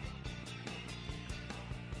dogs?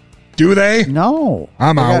 Do they? No.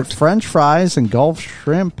 I'm they out. Got French fries and Gulf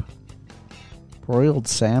shrimp. Broiled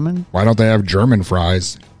salmon. Why don't they have German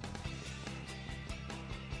fries?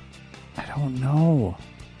 I don't know.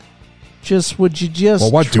 Would you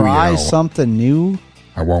just what try do you know? something new?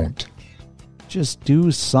 I won't. Just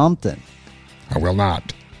do something. I will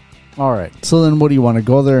not. All right. So then what do you want to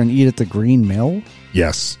go there and eat at the Green Mill?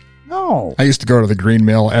 Yes. No. I used to go to the Green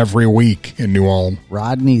Mill every week in New Ulm.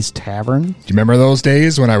 Rodney's Tavern? Do you remember those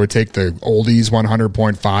days when I would take the Oldies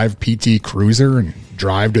 100.5 PT Cruiser and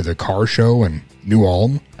drive to the car show in New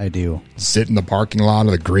Ulm? I do. Sit in the parking lot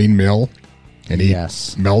of the Green Mill and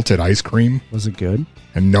eat melted ice cream. Was it good?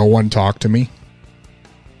 And no one talked to me.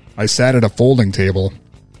 I sat at a folding table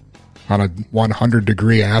on a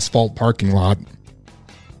 100-degree asphalt parking lot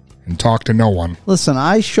and talked to no one. Listen,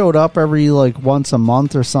 I showed up every once a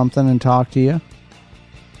month or something and talked to you.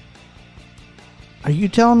 Are you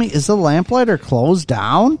telling me, is the Lamplighter closed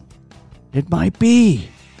down? It might be.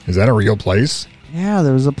 Is that a real place? Yeah,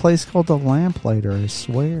 there was a place called the Lamplighter, I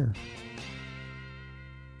swear.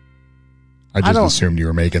 I just assumed you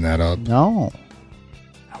were making that up. No.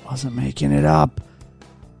 I wasn't making it up.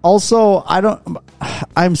 Also,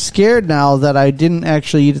 I'm scared now that I didn't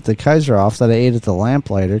actually eat at the Kaiserhof, that I ate at the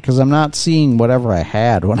Lamplighter, because I'm not seeing whatever I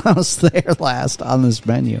had when I was there last on this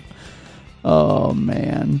menu. Oh,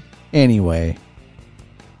 man. Anyway.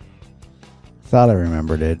 Thought I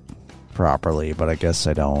remembered it properly, but I guess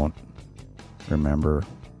I don't remember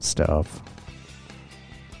stuff.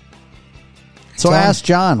 So ask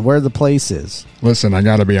John where the place is. Listen, I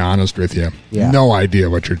got to be honest with you. Yeah. No idea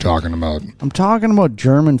what you're talking about. I'm talking about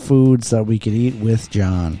German foods that we could eat with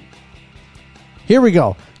John. Here we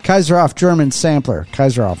go. Kaiserhof German sampler.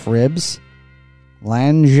 Kaiserhof ribs,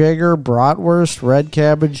 Landjäger bratwurst, red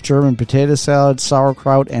cabbage, German potato salad,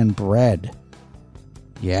 sauerkraut, and bread.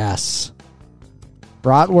 Yes.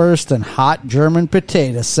 Bratwurst and hot German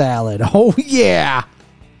potato salad. Oh, yeah.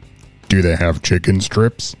 Do they have chicken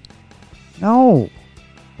strips? No.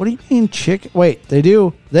 What do you mean chicken? Wait, they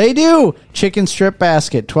do. They do. Chicken strip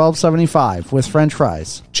basket, $12.75 with French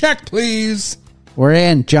fries. Check, please. We're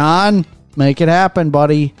in. John, make it happen,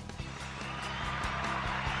 buddy.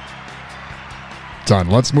 Done.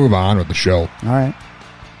 Let's move on with the show. All right.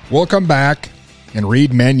 We'll come back and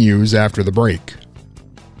read menus after the break.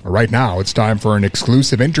 But right now, it's time for an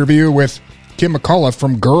exclusive interview with Kim McAuliffe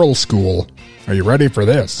from Girlschool. Are you ready for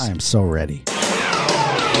this? I am so ready.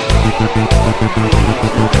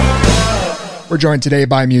 We're joined today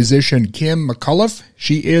by musician Kim McAuliffe.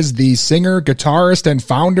 She is the singer, guitarist, and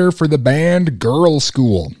founder for the band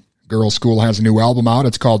Girlschool. Girlschool has a new album out.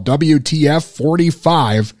 It's called WTF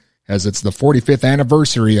 45, as it's the 45th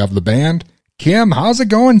anniversary of the band. Kim, how's it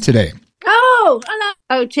going today? Oh, hello.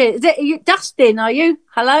 Oh, cheers. Is it you, Dustin, are you?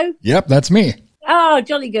 Hello? Yep, that's me. Oh,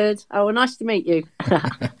 jolly good. Oh, well, nice to meet you.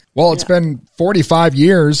 Well, it's been 45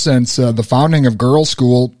 years since the founding of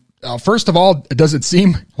Girlschool. First of all, does it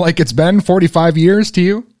seem like it's been 45 years to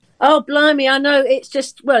you? Oh, blimey, I know. It's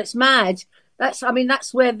just, well, it's mad. That's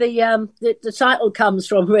where the title comes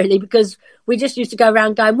from, really, because we just used to go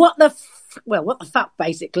around going, what the fuck,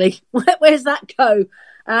 basically. Where's that go?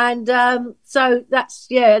 And so that's,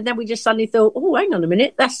 yeah, and then we just suddenly thought, oh, hang on a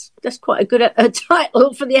minute, that's quite a good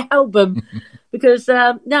title for the album. Because,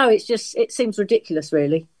 no, it seems ridiculous,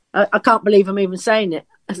 really. I can't believe I'm even saying it.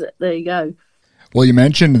 There you go. Well, you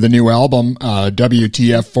mentioned the new album,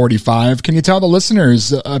 WTF 45. Can you tell the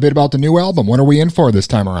listeners a bit about the new album? What are we in for this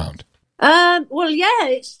time around? Well, yeah,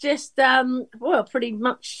 it's just, pretty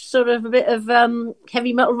much sort of a bit of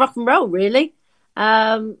heavy metal rock and roll, really.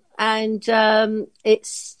 It's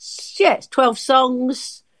 12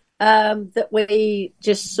 songs that we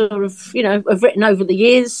just sort of, have written over the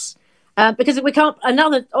years. Because we can't,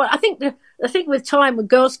 I think the thing with time with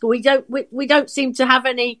Girlschool, we don't seem to have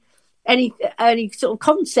any sort of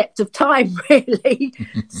concept of time, really.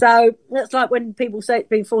 So that's like when people say it's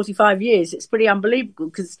been 45 years, it's pretty unbelievable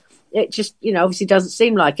because it just, obviously doesn't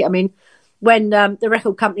seem like it. I mean, when the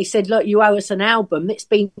record company said, look, you owe us an album, it's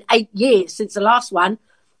been 8 years since the last one,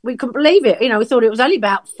 we couldn't believe it. We thought it was only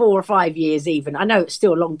about 4 or 5 years even. I know it's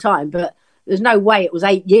still a long time, but there's no way it was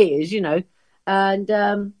 8 years,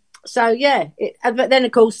 And so, yeah. But then,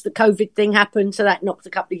 of course, the COVID thing happened, so that knocked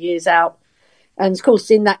a couple of years out. And, of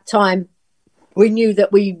course, in that time, we knew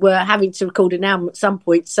that we were having to record an album at some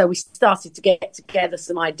point, so we started to get together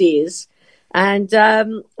some ideas. And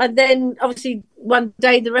then, obviously, one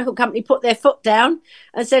day the record company put their foot down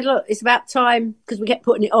and said, look, it's about time, because we kept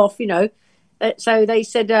putting it off, So they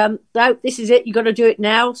said, no, this is it, you've got to do it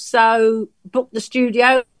now. So booked the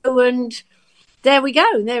studio, and there we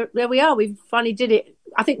go. There we are. We finally did it.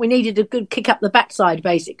 I think we needed a good kick up the backside,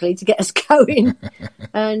 basically, to get us going.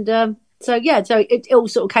 And so it all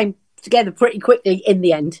sort of came together pretty quickly in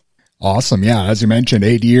the end. Awesome. Yeah, as you mentioned,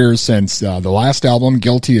 8 years since the last album,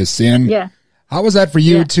 Guilty as Sin. Yeah. How was that for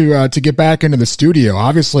you to get back into the studio?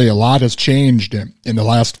 Obviously, a lot has changed in the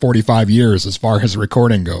last 45 years as far as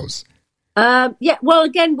recording goes. Well,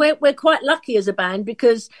 again, we're quite lucky as a band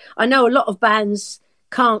because I know a lot of bands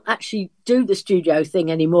can't actually do the studio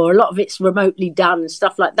thing anymore. A lot of it's remotely done and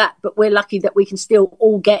stuff like that, but we're lucky that we can still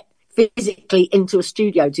all get physically into a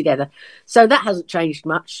studio together. So that hasn't changed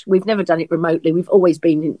much. We've never done it remotely. We've always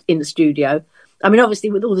been in the studio. I mean, obviously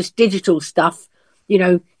with all this digital stuff, you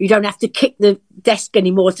don't have to kick the desk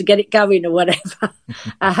anymore to get it going or whatever.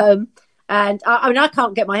 And I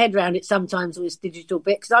can't get my head around it sometimes with this digital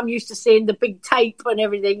bit because I'm used to seeing the big tape and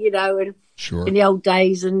everything, and sure. In the old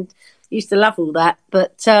days, and used to love all that.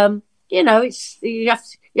 But it's you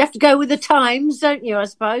have to go with the times, don't you? I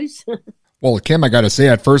suppose. Well, Kim, I got to say,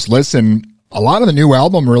 at first listen, a lot of the new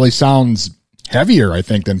album really sounds heavier, I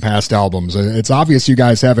think, than past albums. It's obvious you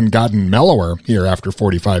guys haven't gotten mellower here after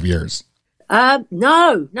 45 years.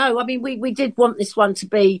 No. I mean, we did want this one to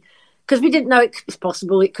be because we didn't know it was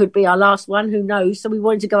possible. It could be our last one. Who knows? So we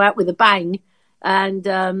wanted to go out with a bang, and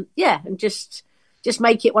and just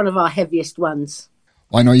make it one of our heaviest ones.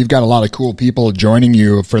 Well, I know you've got a lot of cool people joining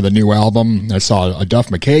you for the new album. I saw a Duff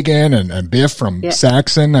McKagan and Biff from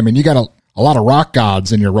Saxon. I mean, you got a lot of rock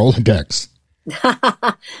gods in your Rolodex.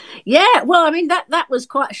 Yeah, well, I mean, that was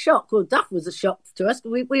quite a shock. Well, Duff was a shock to us.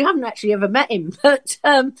 We haven't actually ever met him. But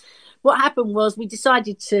what happened was we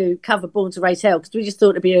decided to cover Born to Raise Hell because we just thought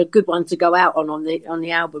it'd be a good one to go out on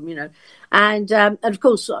the album, you know. And of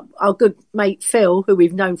course, our good mate Phil, who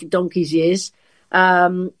we've known for donkey's years,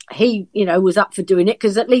 he, you know, was up for doing it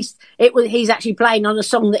because at least he's actually playing on a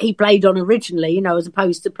song that he played on originally, you know, as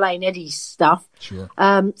opposed to playing Eddie's stuff. Sure.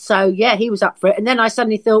 So yeah, he was up for it. And then I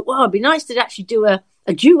suddenly thought, well, it'd be nice to actually do a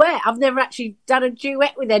duet. I've never actually done a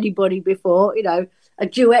duet with anybody before. You know, a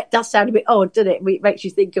duet does sound a bit odd, doesn't it? It makes you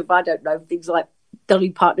think of, I don't know, things like Dolly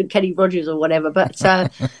Parton and Kenny Rogers or whatever. But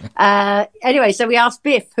anyway, so we asked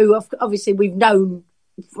Biff, who obviously we've known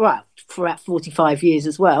for about 45 years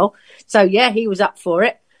as well. So yeah, he was up for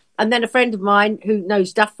it. And then a friend of mine who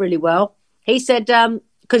knows Duff really well, he said,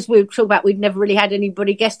 because we were talking about we'd never really had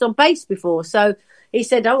anybody guest on bass before. So he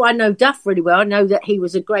said, oh, I know Duff really well. I know that he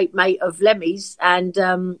was a great mate of Lemmy's and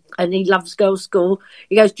he loves Girlschool.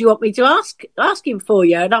 He goes, do you want me to ask him for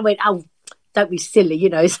you? And I went, oh, don't be silly, you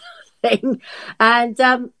know, thing. And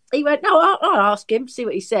he went, no, I'll ask him, see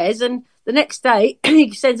what he says. And the next day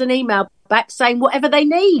he sends an email back saying whatever they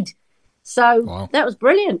need. So That was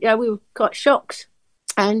brilliant. Yeah, we were quite shocked.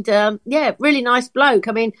 And really nice bloke.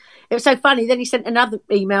 I mean, it was so funny. Then he sent another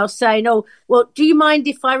email saying, oh, well, do you mind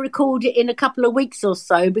if I record it in a couple of weeks or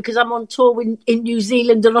so? Because I'm on tour in New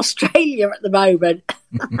Zealand and Australia at the moment.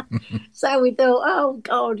 So we thought, oh,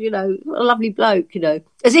 God, you know, what a lovely bloke, you know.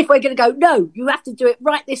 As if we're going to go, no, you have to do it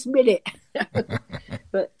right this minute.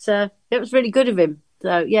 But it was really good of him.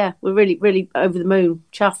 So, yeah, we're really, really over the moon,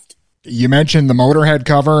 chuffed. You mentioned the Motorhead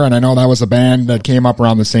cover, and I know that was a band that came up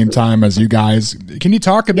around the same time as you guys. Can you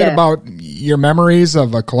talk a bit about your memories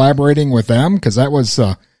of collaborating with them? Because that was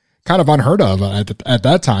kind of unheard of at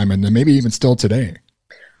that time, and maybe even still today.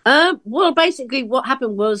 Well, basically what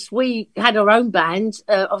happened was we had our own band.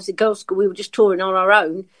 Obviously, Girlschool, we were just touring on our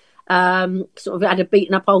own. Sort of had a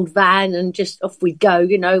beaten up old van and just off we'd go,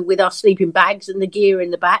 you know, with our sleeping bags and the gear in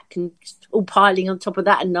the back and just all piling on top of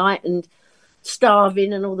that at night and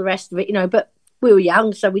starving and all the rest of it, you know, but we were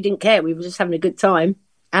young, so we didn't care. We were just having a good time.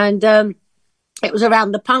 And it was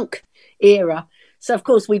around the punk era. So, of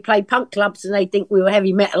course, we played punk clubs and they think we were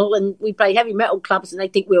heavy metal, and we played heavy metal clubs and they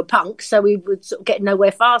think we were punk. So we were sort of getting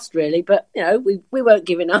nowhere fast, really. But, you know, we weren't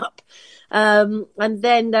giving up. And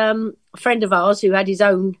then a friend of ours who had his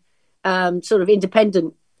own sort of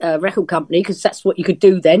independent record company, because that's what you could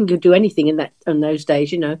do then. You could do anything in those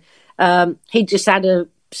days, you know. He just had a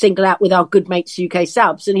single out with our good mates UK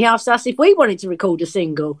Subs, and he asked us if we wanted to record a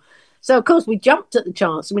single. So of course we jumped at the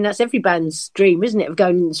chance. I mean, that's every band's dream, isn't it, of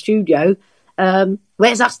going in the studio.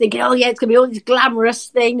 Where's us thinking, oh yeah, it's gonna be all this glamorous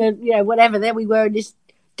thing and, you know, whatever. Then we were in this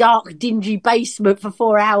dark dingy basement for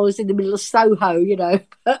 4 hours in the middle of Soho, you know,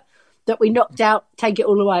 that we knocked out, Take It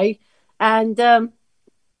All Away. And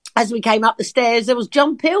as we came up the stairs, there was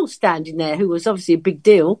John Peel standing there, who was obviously a big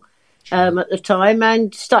deal at the time,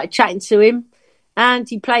 and started chatting to him. And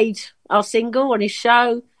he played our single on his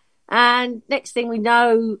show. And next thing we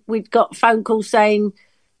know, we'd got a phone call saying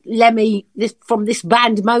Lemmy, from this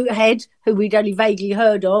band Motorhead, who we'd only vaguely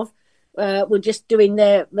heard of, were just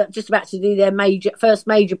about to do their first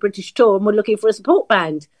major British tour, and we're looking for a support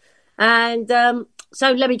band. And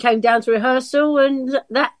so Lemmy came down to rehearsal, and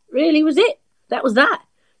that really was it. That was that.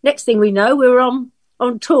 Next thing we know, we were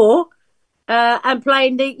on tour. And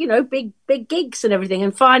playing the, you know, big gigs and everything.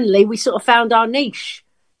 And finally, we sort of found our niche,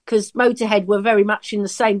 because Motorhead were very much in the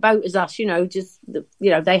same boat as us, you know,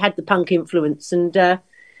 they had the punk influence. And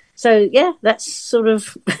so, yeah, that's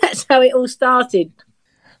how it all started.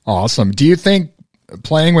 Awesome. Do you think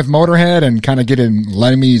playing with Motorhead and kind of getting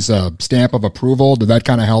Lemmy's stamp of approval, did that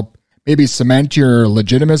kind of help maybe cement your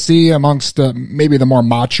legitimacy amongst maybe the more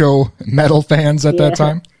macho metal fans at that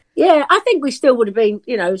time? Yeah, I think we still would have been,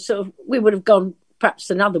 you know, we would have gone perhaps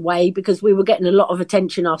another way because we were getting a lot of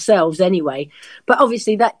attention ourselves anyway. But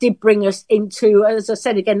obviously that did bring us into, as I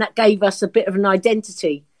said again, that gave us a bit of an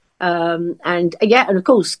identity. And of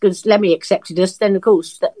course, because Lemmy accepted us, then of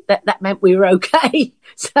course that meant we were okay.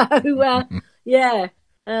 So,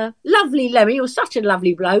 lovely Lemmy. He was such a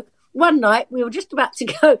lovely bloke. One night we were just about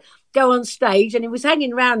to go on stage, and he was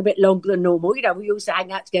hanging around a bit longer than normal. You know, we used to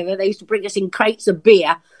hang out together. They used to bring us in crates of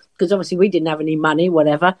beer, because obviously we didn't have any money,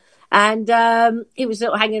 whatever. And he was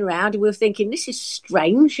sort of hanging around, and we were thinking, this is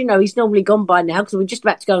strange. He's normally gone by now because we're just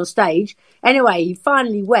about to go on stage. Anyway, he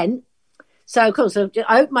finally went. So, of course, I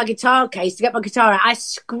opened my guitar case to get my guitar out. I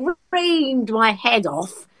screamed my head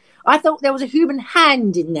off. I thought there was a human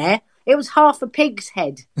hand in there. It was half a pig's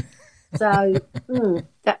head. So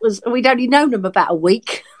we'd only known him about a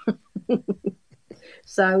week.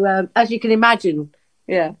 So, as you can imagine,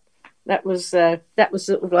 yeah, that was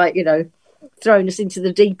sort of like, throwing us into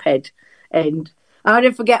the deep end. And I'll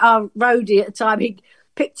never forget our roadie at the time. He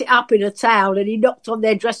picked it up in a towel and he knocked on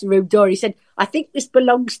their dressing room door. He said, "I think this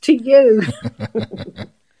belongs to you."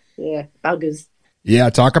 Yeah, buggers. Yeah,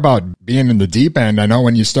 talk about being in the deep end. I know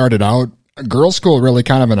when you started out, Girlschool really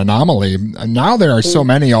kind of an anomaly. Now there are so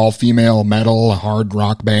many all-female metal, hard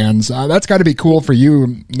rock bands. That's got to be cool for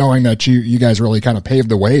you, knowing that you guys really kind of paved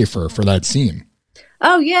the way for that scene.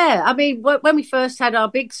 Oh, yeah. I mean, when we first had our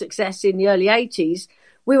big success in the early 80s,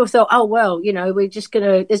 we were thought, oh, well, we're just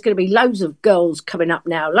there's going to be loads of girls coming up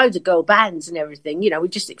now, loads of girl bands and everything. We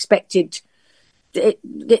just expected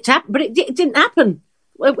it to happen, but it didn't happen.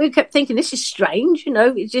 We kept thinking, this is strange,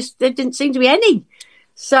 there didn't seem to be any.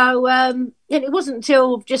 So, and it wasn't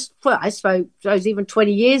until I suppose even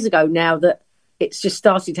 20 years ago now that it's just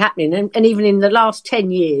started happening. And even in the last 10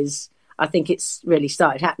 years, I think it's really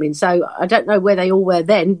started happening. So I don't know where they all were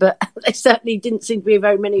then, but there certainly didn't seem to be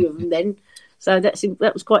very many of them then. So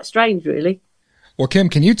that was quite strange, really. Well, Kim,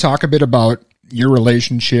 can you talk a bit about your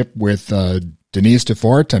relationship with Denise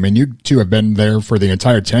DeFort? I mean, you two have been there for the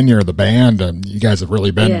entire tenure of the band. You guys have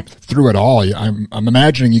really been through it all. I'm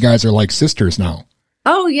imagining you guys are like sisters now.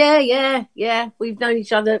 Oh, yeah. We've known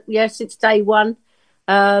each other, since day one.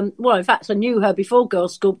 Well, in fact, I knew her before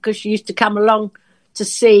Girlschool because she used to come along to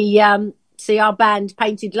see our band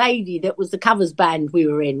Painted Lady. That was the covers band we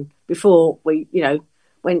were in before we,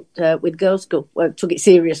 went with Girlschool. Well, took it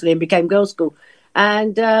seriously and became Girlschool.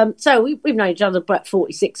 And so we've known each other about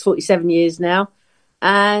 46, 47 years now.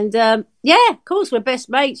 And, of course, we're best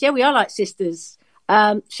mates. Yeah, we are like sisters.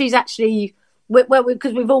 She's actually,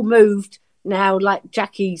 because we've all moved now, like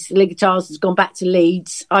Jackie's lead guitarist has gone back to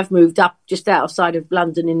Leeds. I've moved up just outside of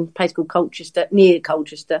London in a place called Colchester, near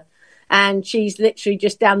Colchester. And she's literally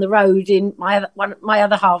just down the road in my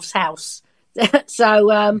other half's house.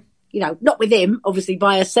 So, not with him, obviously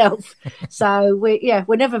by herself. So we're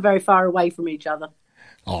never very far away from each other.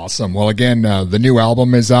 Awesome. Well, again, the new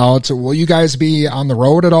album is out. Will you guys be on the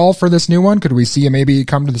road at all for this new one? Could we see you maybe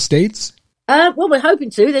come to the States? Well, we're hoping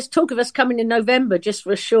to. There's talk of us coming in November just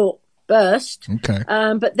for a short burst. Okay.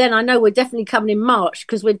 But then I know we're definitely coming in March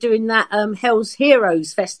because we're doing that Hell's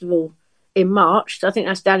Heroes Festival in March. I think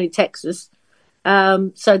that's down in Texas.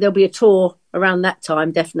 So there'll be a tour around that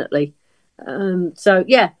time, definitely.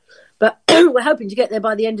 But we're hoping to get there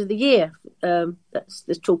by the end of the year.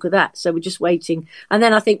 There's talk of that. So we're just waiting. And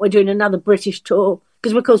then I think we're doing another British tour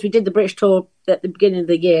because, of course, we did the British tour at the beginning of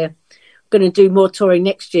the year. We're going to do more touring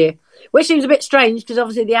next year, which seems a bit strange because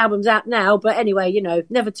obviously the album's out now. But anyway,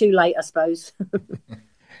 never too late, I suppose.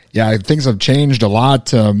 Yeah, things have changed a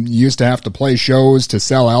lot. You used to have to play shows to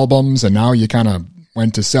sell albums, and now you kind of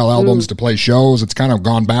went to sell albums to play shows. It's kind of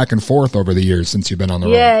gone back and forth over the years since you've been on the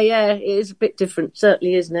road. Yeah, it is a bit different.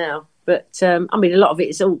 Certainly is now. But, a lot of it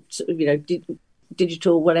is all,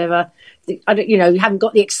 digital, whatever. You haven't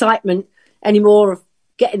got the excitement anymore of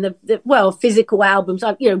getting the physical albums,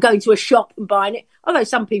 going to a shop and buying it. Although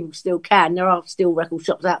some people still can. There are still record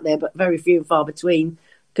shops out there, but very few and far between,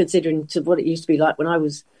 considering to what it used to be like when I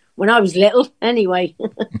was little. Anyway,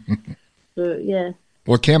 but, yeah.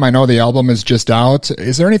 Well, Kim, I know the album is just out.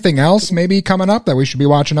 Is there anything else maybe coming up that we should be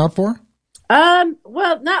watching out for?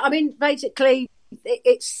 Well, no. Basically,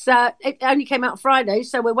 it only came out Friday,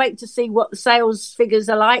 so we're waiting to see what the sales figures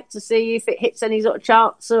are like to see if it hits any sort of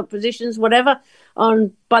charts or positions, whatever,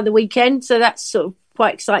 by the weekend. So that's sort of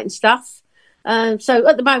quite exciting stuff. So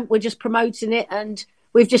at the moment, we're just promoting it, and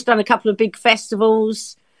we've just done a couple of big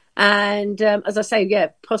festivals. And as I say,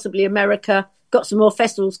 possibly America. Got some more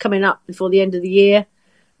festivals coming up before the end of the year.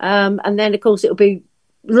 And then, of course, it'll be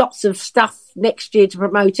lots of stuff next year to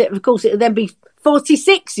promote it. And of course, it'll then be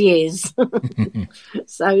 46 years.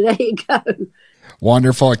 So there you go.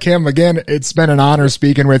 Wonderful. Kim, again, it's been an honor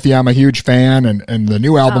speaking with you. I'm a huge fan, and the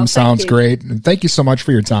new album sounds great. And thank you so much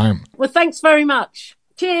for your time. Well, thanks very much.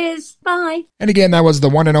 Cheers. Bye. And again, that was the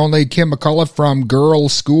one and only Kim McAuliffe from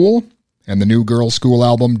Girlschool. And the new Girlschool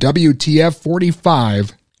album, WTF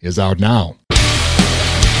 45, is out now.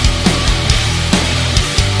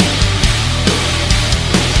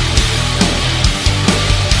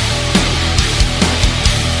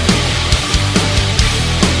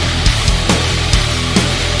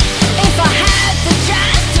 If I had the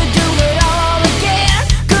chance to do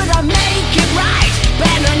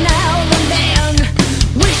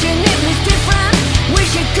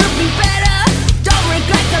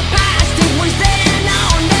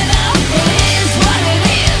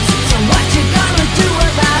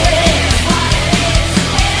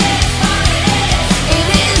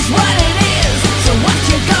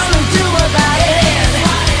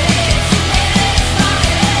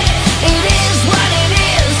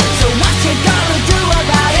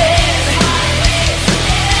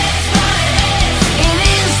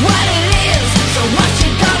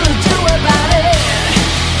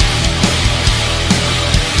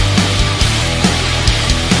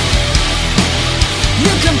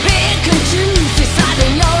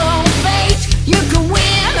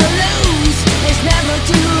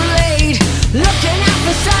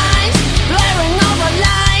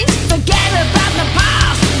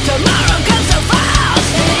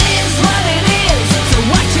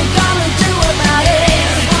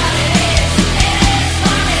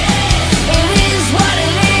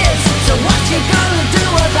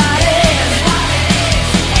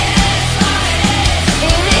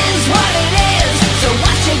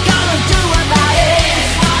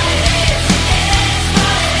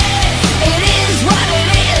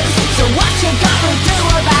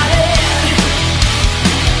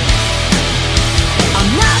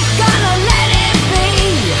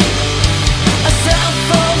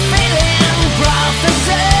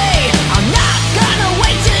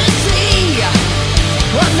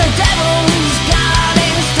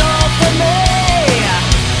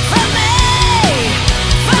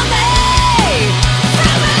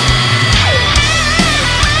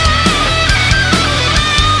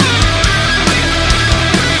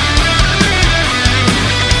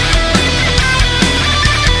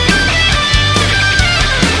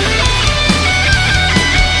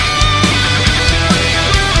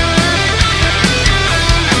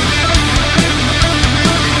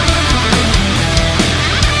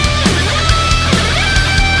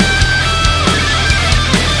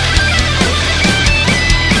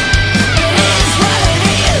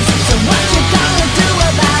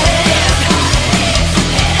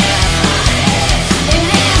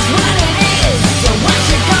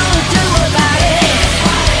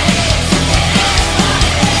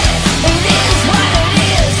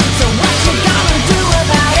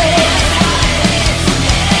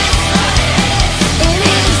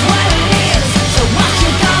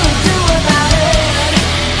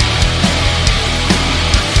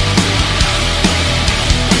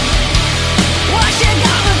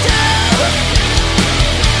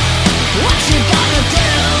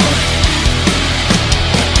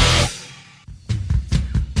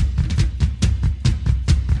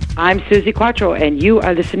I'm Susie Quattro, and you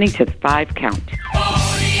are listening to The 5 Count.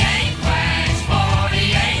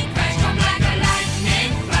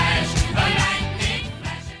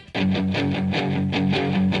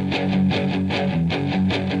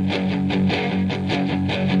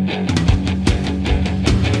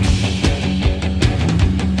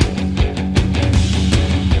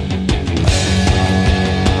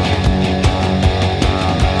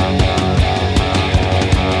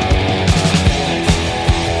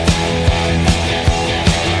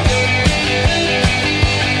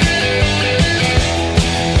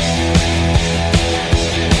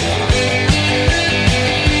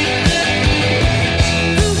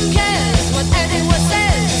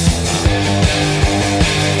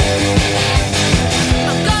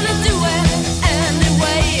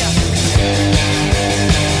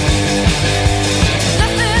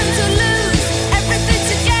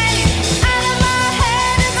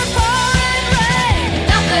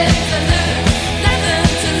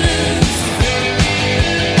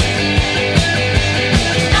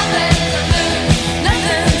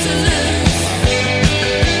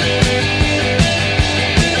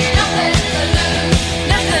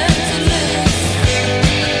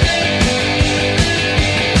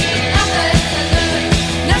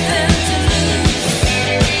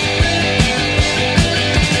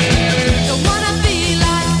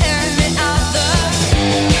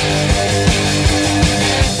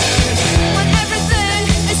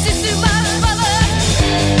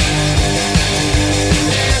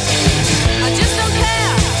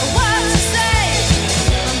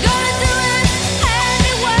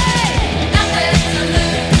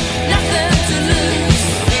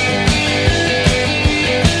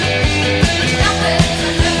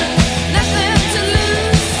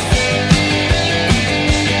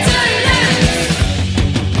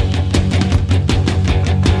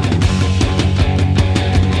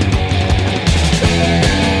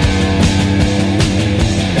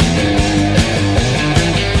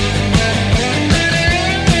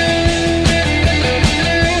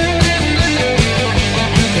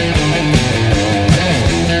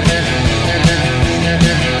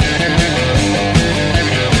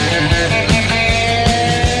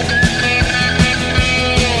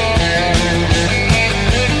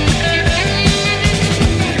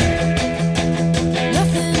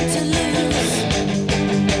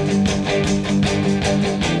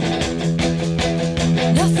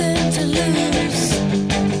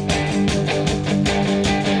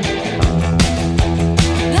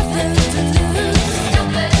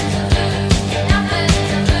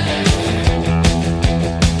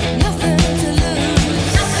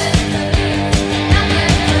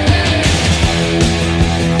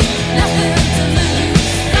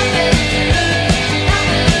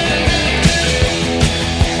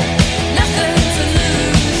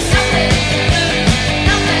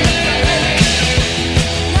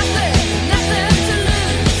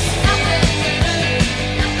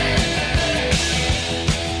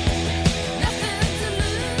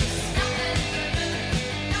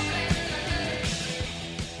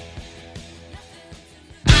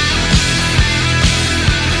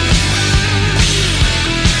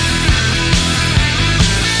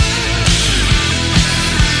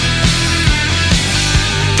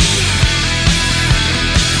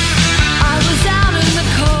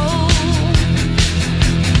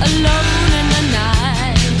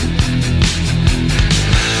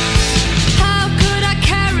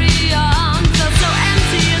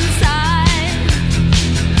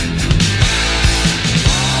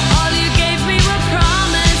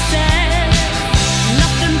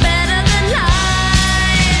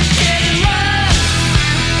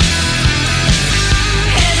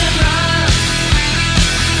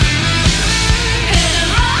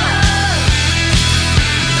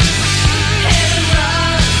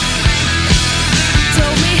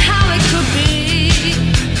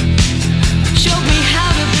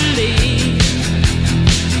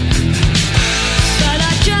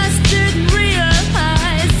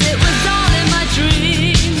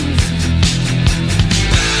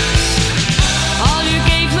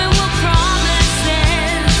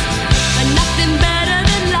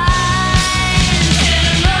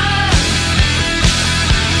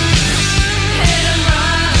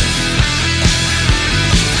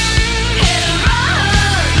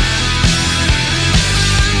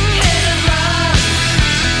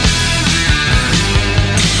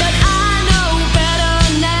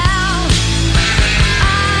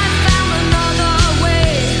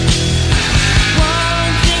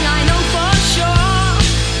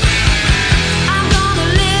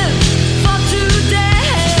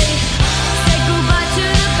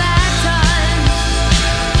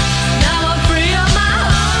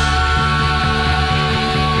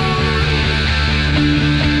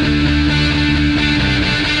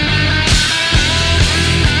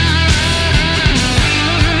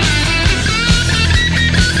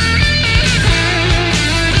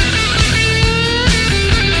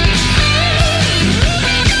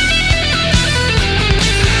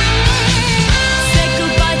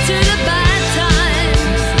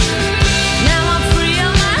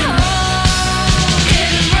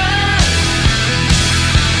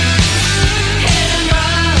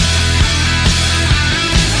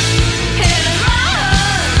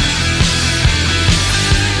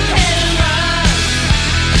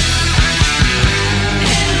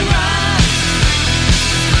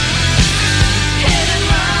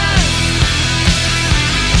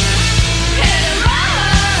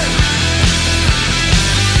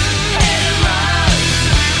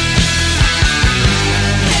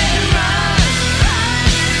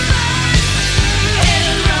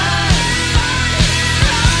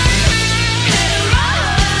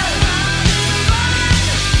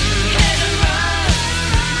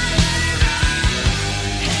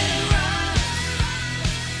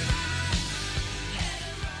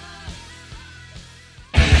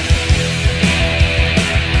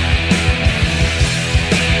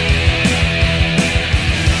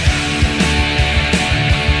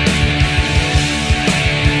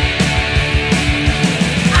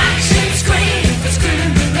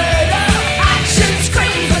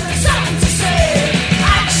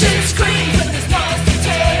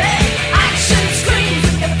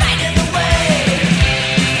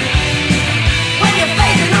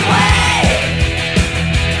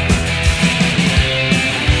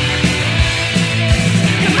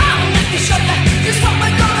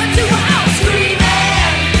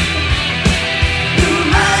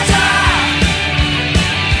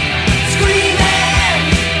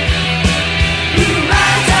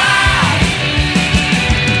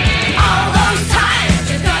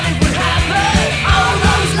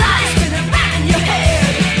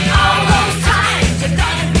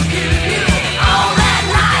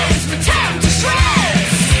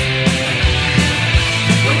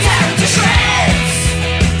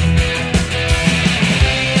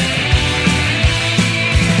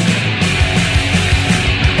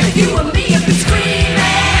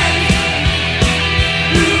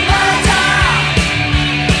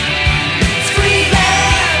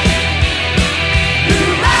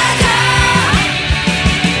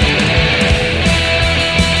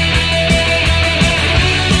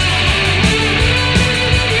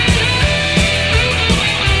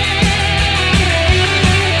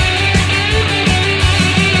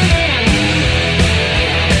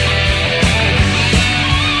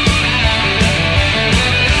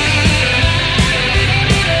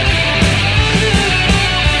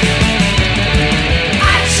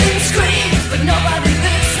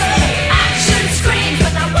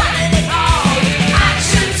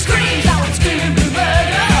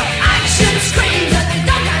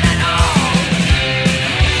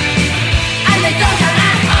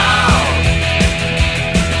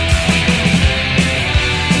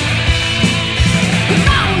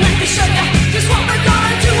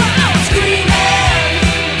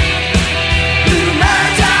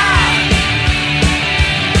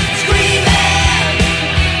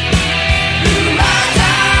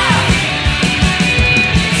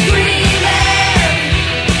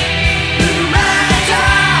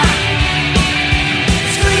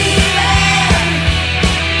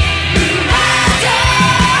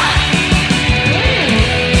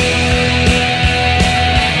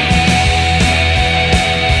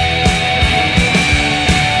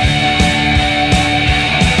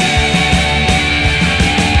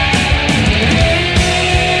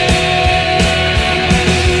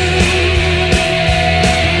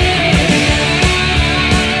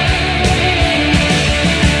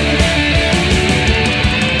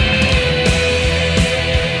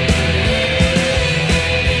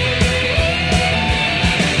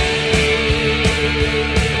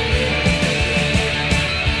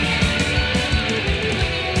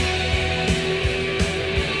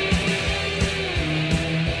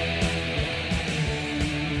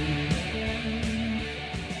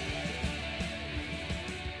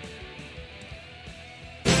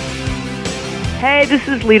 Hi, this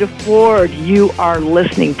is Lita Ford. You are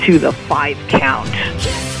listening to The 5 Count.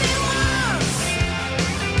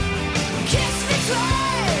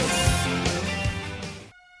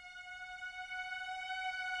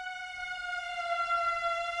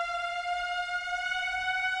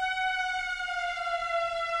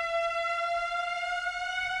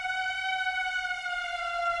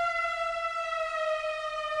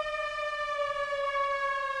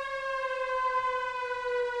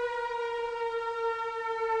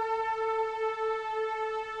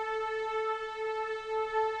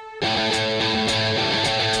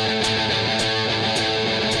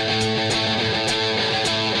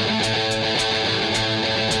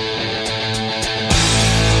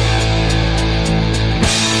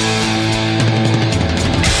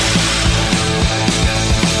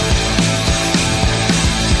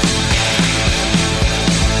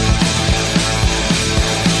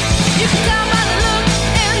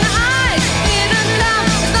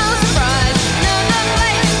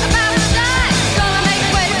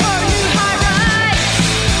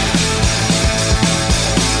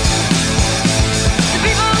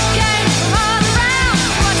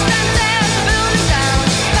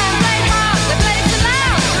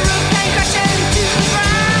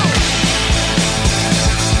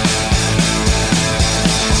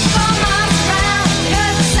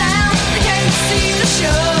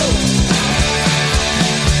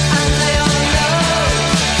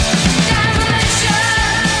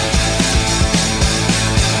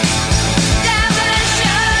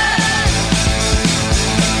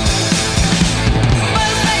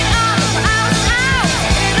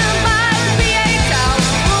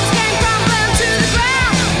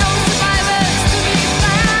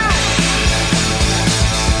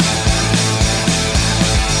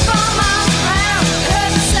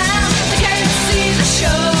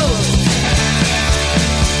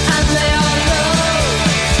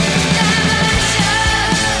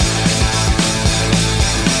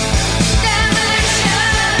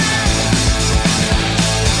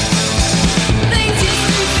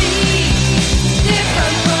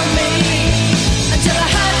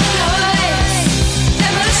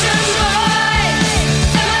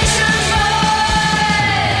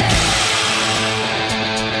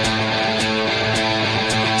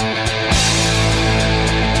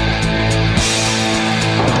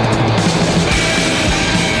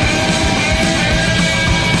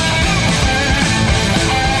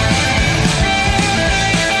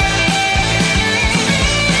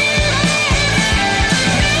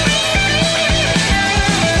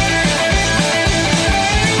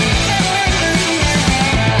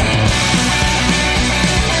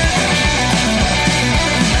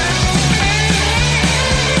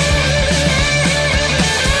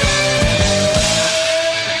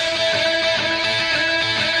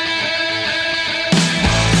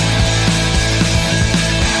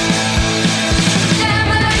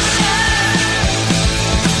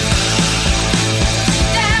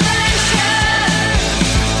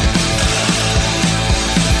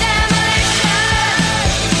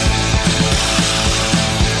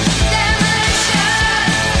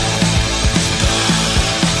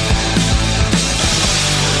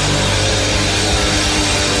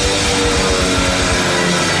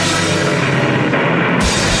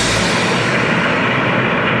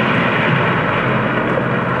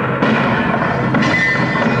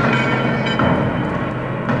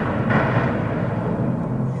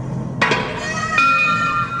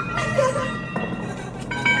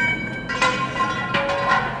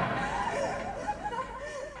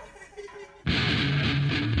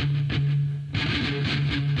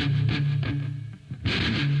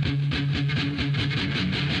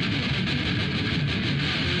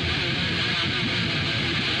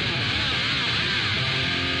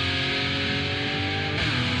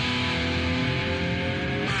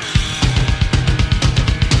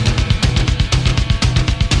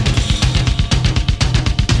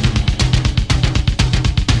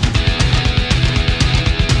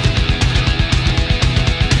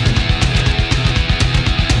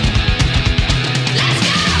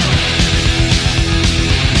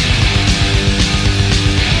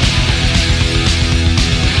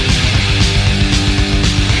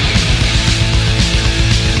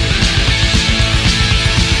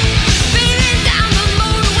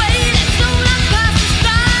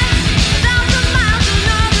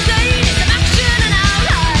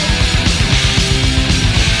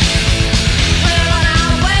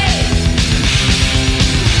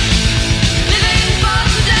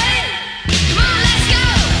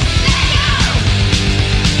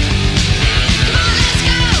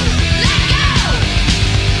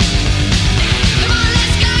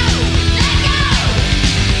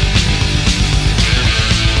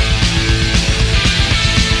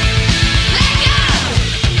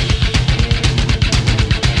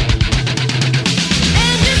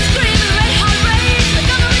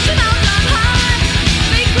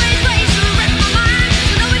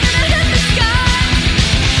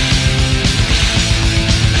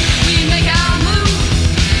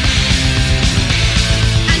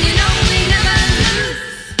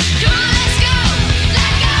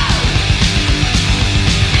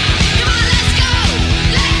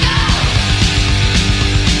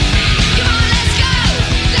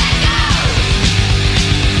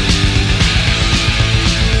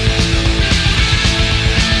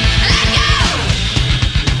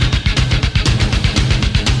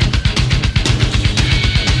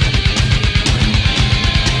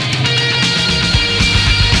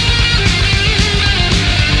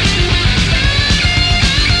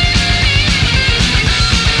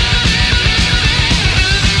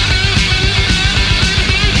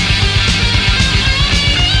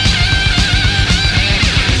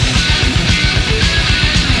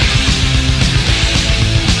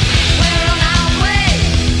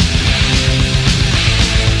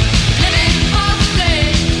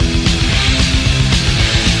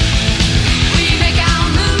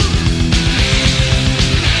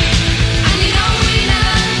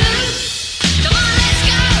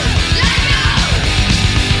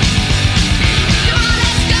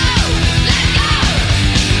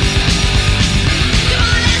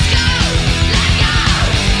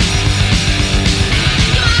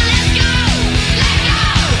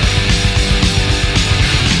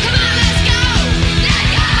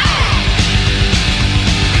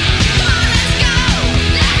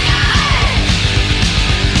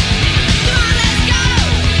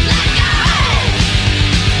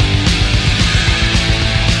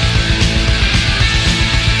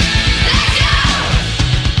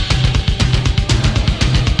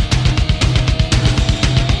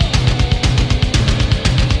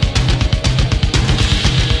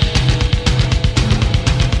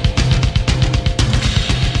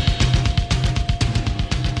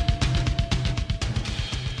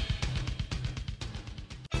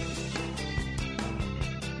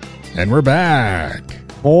 And we're back.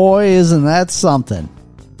 Boy, isn't that something.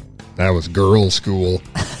 That was Girlschool.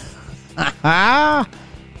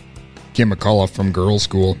 Kim McAuliffe from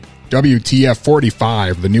Girlschool. WTF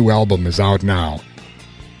 45, the new album is out now.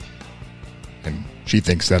 And she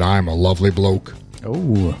thinks that I'm a lovely bloke.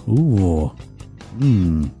 Oh, ooh.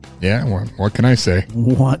 Yeah, what can I say?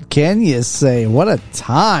 What can you say? What a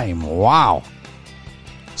time. Wow.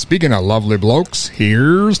 Speaking of lovely blokes,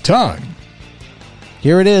 here's Ton.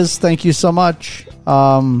 Here it is. Thank you so much.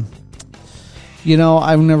 I've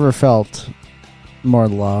never felt more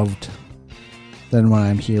loved than when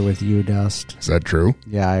I'm here with you, Dust. Is that true?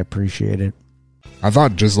 Yeah, I appreciate it. I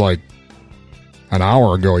thought just like an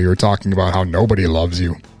hour ago you were talking about how nobody loves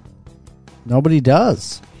you. Nobody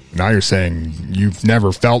does. Now you're saying you've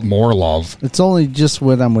never felt more love. It's only just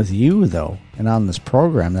when I'm with you, though, and on this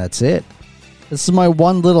program. That's it. This is my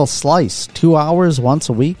one little slice. 2 hours once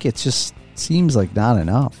a week. It just seems like not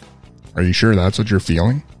enough. Are you sure that's what you're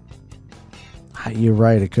feeling? You're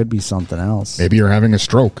right. It could be something else. Maybe you're having a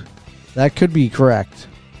stroke. That could be correct.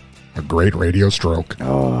 A great radio stroke.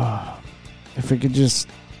 Oh, if it could just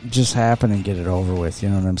happen and get it over with. You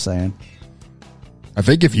know what I'm saying? I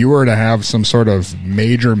think if you were to have some sort of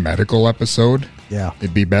major medical episode, yeah,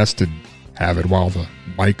 it'd be best to have it while the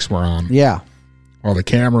mics were on. Yeah. While the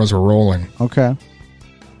cameras were rolling. Okay.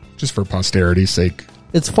 Just for posterity's sake.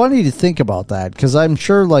 It's funny to think about that, because I'm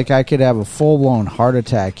sure like I could have a full-blown heart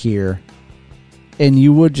attack here, and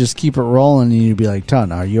you would just keep it rolling, and you'd be like,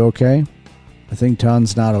 Ton, are you okay? I think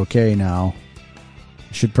Ton's not okay now.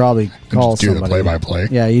 I should probably call do somebody. the play-by-play.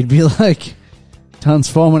 Yeah, you'd be like, Ton's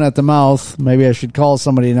foaming at the mouth. Maybe I should call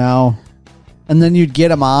somebody now. And then you'd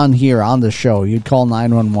get him on here on the show. You'd call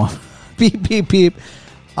 911. Beep, beep, beep.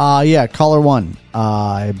 Yeah, caller 1.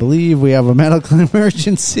 I believe we have a medical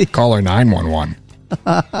emergency. Caller 911.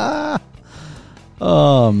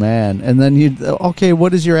 Oh, man. And then you'd, okay,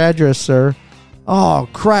 what is your address, sir? Oh,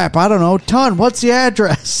 crap. I don't know. Ton, what's the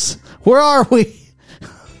address? Where are we?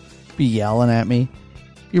 Be yelling at me.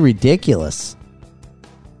 Be ridiculous.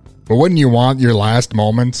 But wouldn't you want your last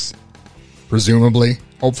moments, presumably,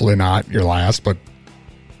 hopefully not your last, but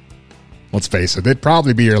let's face it, they'd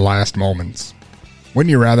probably be your last moments.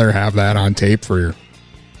 Wouldn't you rather have that on tape for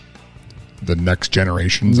the next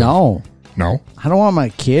generations? No. No? I don't want my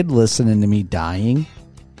kid listening to me dying.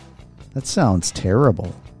 That sounds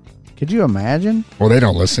terrible. Could you imagine? Well, they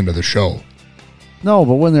don't listen to the show. No,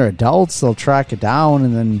 but when they're adults, they'll track it down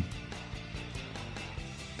and then...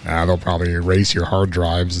 They'll probably erase your hard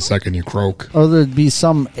drives the second you croak. Or thered be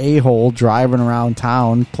some a-hole driving around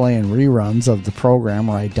town playing reruns of the program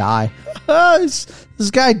where I die. This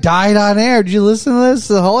guy died on air. Did you listen to this?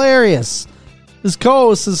 It's hilarious. This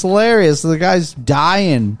co-host is hilarious. The guy's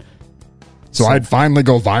dying. So I'd finally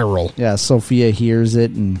go viral. Yeah, Sophia hears it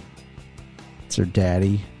and it's her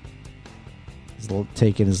daddy. He's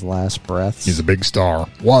taking his last breaths. He's a big star.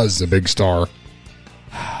 Was a big star.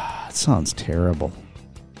 That sounds terrible.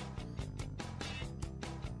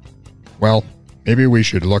 Well, maybe we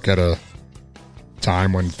should look at a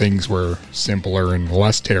time when things were simpler and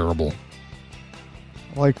less terrible.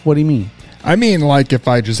 Like, what do you mean? I mean, like if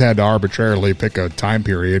I just had to arbitrarily pick a time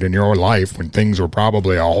period in your life when things were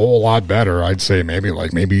probably a whole lot better, I'd say maybe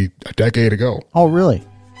a decade ago. Oh, really?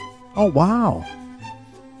 Oh, wow.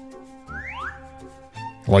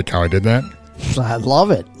 Like how I did that? I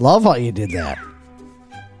love it. Love how you did that.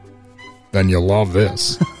 Then you'll love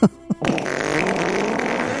this.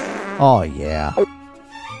 Oh, yeah.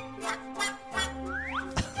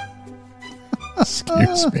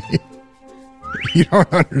 Excuse me. You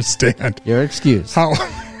don't understand. You're excused. How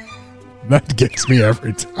that gets me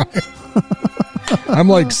every time. I'm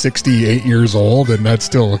like 68 years old, and that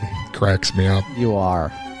still cracks me up. You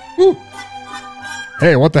are. Woo.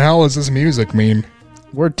 Hey, what the hell does this music mean?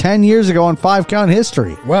 We're 10 years ago in 5-count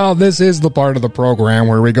history. Well, this is the part of the program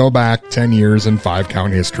where we go back 10 years in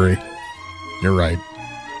 5-count history. You're right.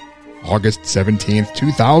 August 17th,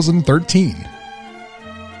 2013.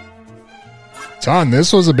 Ton,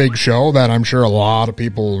 this was a big show that I'm sure a lot of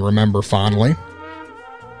people remember fondly.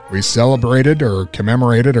 We celebrated or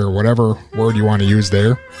commemorated, or whatever word you want to use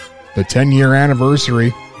there, the 10-year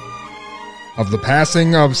anniversary of the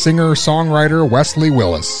passing of singer-songwriter Wesley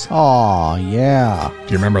Willis. Oh, yeah.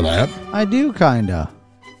 Do you remember that? I do, kinda.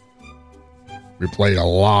 We played a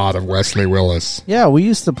lot of Wesley Willis. Yeah, we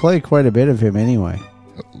used to play quite a bit of him anyway.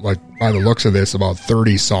 Like, by the looks of this, about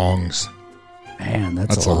 30 songs. Man,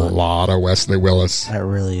 that's a lot of Wesley Willis. That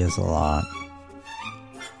really is a lot.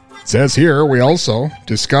 It says here, we also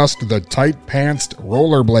discussed the tight-pantsed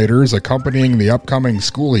rollerbladers accompanying the upcoming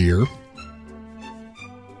school year.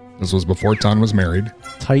 This was before Ton was married.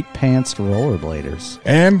 Tight pants rollerbladers.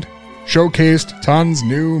 And showcased Ton's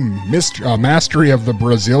new mastery of the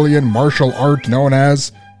Brazilian martial art known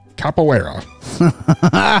as capoeira.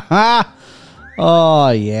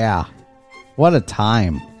 Oh, yeah. What a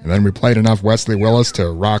time. And then we played enough Wesley Willis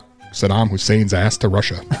to rock Saddam Hussein's ass to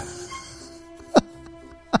Russia.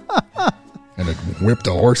 And it whipped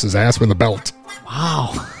a horse's ass with a belt.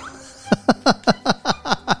 Wow.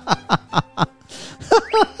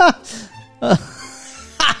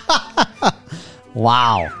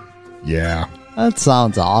 Wow. Yeah. That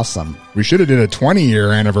sounds awesome. We should have did a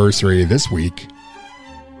 20-year anniversary this week.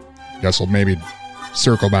 Guess we'll maybe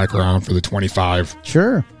circle back around for the 25.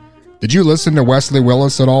 Sure. Did you listen to Wesley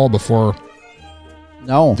Willis at all before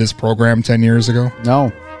this program 10 years ago?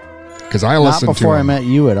 No. Because I listened to him. Not before I met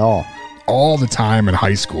you at all. All the time in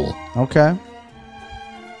high school. Okay.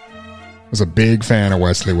 Was a big fan of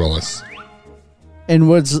Wesley Willis. And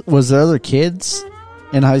was there other kids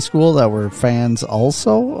in high school that were fans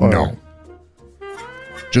also? Or? No.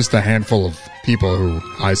 Just a handful of people who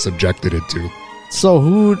I subjected it to.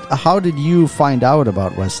 So how did you find out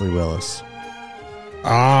about Wesley Willis?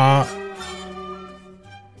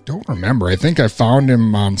 Don't remember. I think I found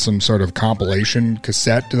him on some sort of compilation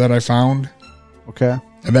cassette that I found. Okay.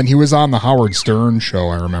 And then he was on the Howard Stern show,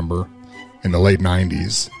 I remember, in the late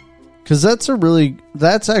 90s. Because that's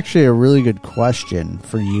actually a really good question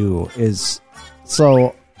for you.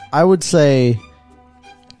 So I would say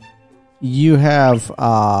you have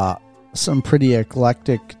some pretty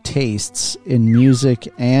eclectic tastes in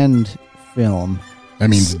music and film. That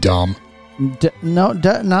means dumb. No,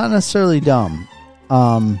 not necessarily dumb.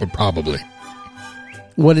 But probably.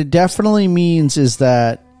 What it definitely means is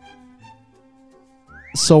that,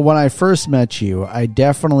 so when I first met you, I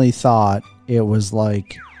definitely thought it was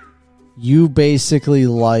like you basically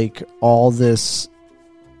like all this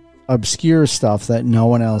obscure stuff that no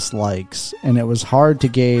one else likes. And it was hard to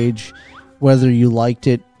gauge whether you liked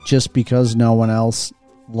it just because no one else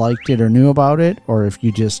liked it or knew about it, or if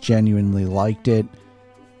you just genuinely liked it.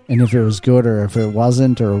 And if it was good or if it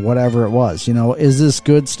wasn't or whatever it was, is this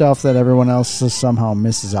good stuff that everyone else somehow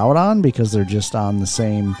misses out on because they're just on the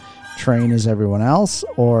same train as everyone else,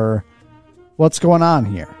 or what's going on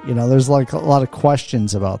here? There's like a lot of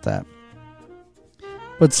questions about that.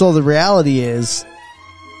 But so the reality is,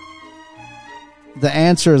 the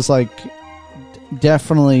answer is like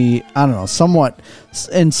definitely, I don't know, somewhat,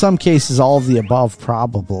 in some cases, all of the above,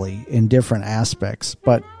 probably in different aspects.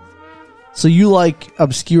 But so you like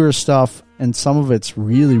obscure stuff, and some of it's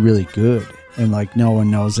really, really good, and like no one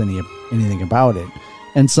knows anything about it.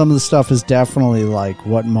 And some of the stuff is definitely like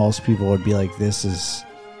what most people would be like, this is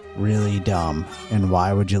really dumb, and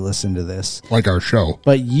why would you listen to this? Like our show.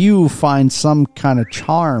 But you find some kind of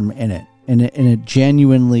charm in it, and it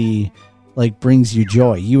genuinely like brings you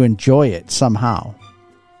joy. You enjoy it somehow.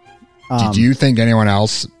 Do you think anyone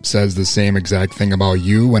else says the same exact thing about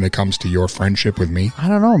you when it comes to your friendship with me? I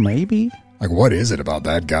don't know, maybe. Like, what is it about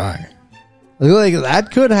that guy? Like,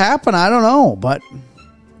 that could happen. I don't know, but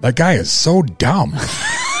that guy is so dumb.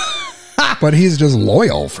 But he's just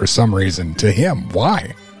loyal for some reason to him.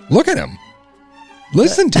 Why? Look at him.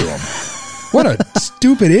 Listen to him. What a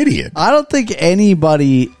stupid idiot. I don't think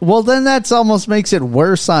anybody... Well, then that's almost makes it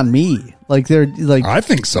worse on me. Like, they're like... I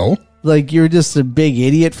think so. Like, you're just a big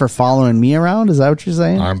idiot for following me around? Is that what you're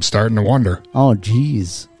saying? I'm starting to wonder. Oh,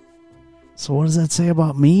 geez. So what does that say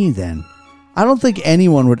about me, then? I don't think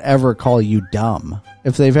anyone would ever call you dumb.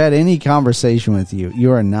 If they've had any conversation with you,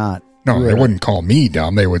 you are not. No, they wouldn't call me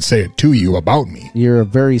dumb. They would say it to you about me. You're a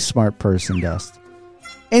very smart person, Dust.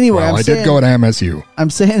 Anyway, well, I did go to MSU. I'm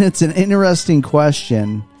saying it's an interesting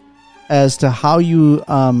question as to how you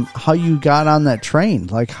got on that train.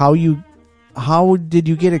 Like, how did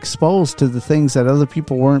you get exposed to the things that other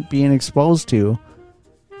people weren't being exposed to?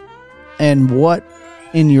 And what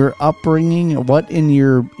in your upbringing, what in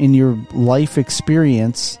your life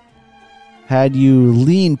experience had you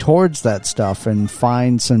lean towards that stuff and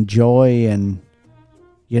find some joy and,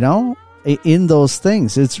 in those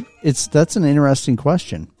things? That's an interesting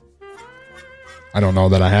question. I don't know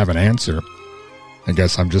that I have an answer. I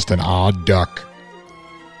guess I'm just an odd duck.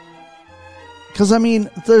 Because,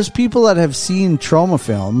 there's people that have seen trauma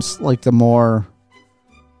films, like the more,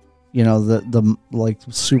 the like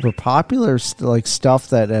super popular, like stuff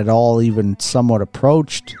that at all even somewhat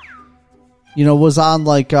approached, was on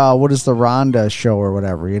like, what is the Rhonda show or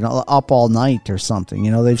whatever, Up All Night or something.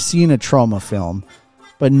 They've seen a trauma film,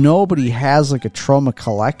 but nobody has like a trauma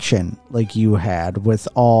collection like you had with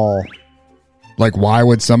all. Like, why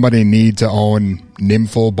would somebody need to own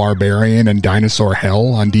Nymphal Barbarian and Dinosaur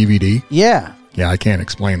Hell on DVD? Yeah. Yeah, I can't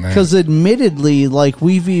explain that. Because admittedly, like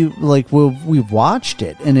we've watched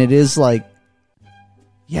it, and it is like,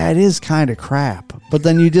 yeah, it is kind of crap. But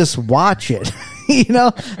then you just watch it, you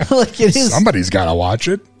know, like it is. Somebody's got to watch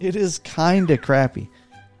it. It is kind of crappy.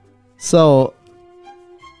 So,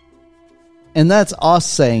 and that's us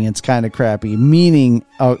saying it's kind of crappy, meaning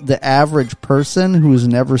the average person who's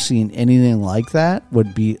never seen anything like that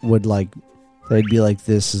they'd be like,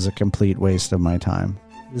 this is a complete waste of my time.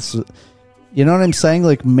 This is, you know what I'm saying?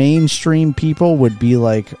 Like mainstream people would be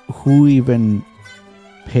like, who even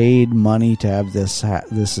paid money to have this?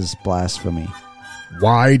 This is blasphemy.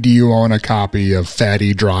 Why do you own a copy of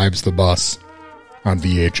Fatty Drives the Bus on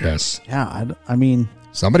VHS? Yeah, I mean,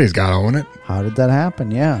 somebody's got to own it. How did that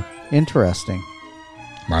happen? Yeah, interesting.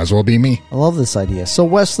 Might as well be me. I love this idea. So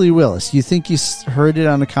Wesley Willis, you think you heard it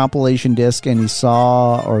on a compilation disc and you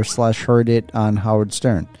saw or / heard it on Howard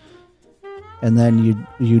Stern, and then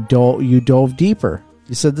you dove deeper.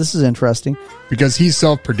 You said this is interesting because he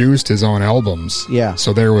self-produced his own albums. Yeah.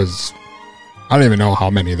 So there was, I don't even know how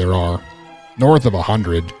many there are, north of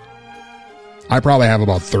 100. I probably have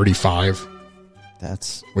about 35.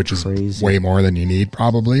 That's which is crazy. Way more than you need,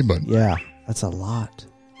 probably. But yeah, that's a lot.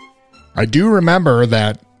 I do remember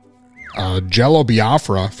that Jello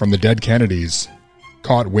Biafra from the Dead Kennedys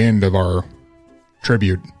caught wind of our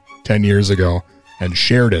tribute 10 years ago and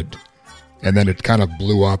shared it, and then it kind of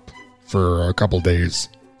blew up for a couple days.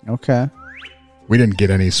 Okay. We didn't get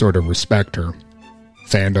any sort of respect or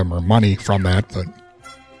fandom or money from that, but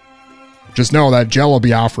just know that Jello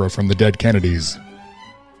Biafra from the Dead Kennedys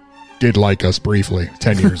did like us briefly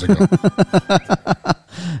 10 years ago.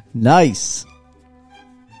 Nice.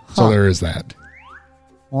 So there is that.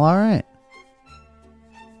 Well, all right.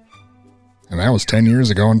 And that was 10 years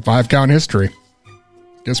ago in 5-count history.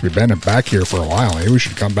 Guess we've been back here for a while. Maybe we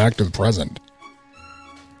should come back to the present.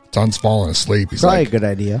 Ton's falling asleep. He's probably like, a good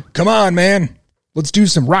idea. Come on, man. Let's do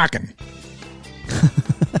some rocking.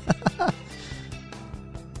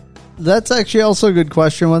 That's actually also a good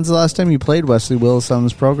question. When's the last time you played Wesley Willis on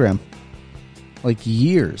this program? Like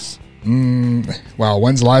years. Well,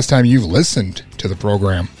 when's the last time you've listened to the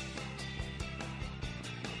program?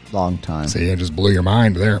 Long time. See, I just blew your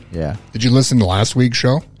mind there. Yeah. Did you listen to last week's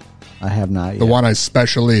show? I have not yet. The one I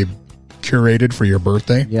specially curated for your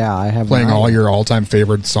birthday? Yeah, I have Playing not all yet. your all-time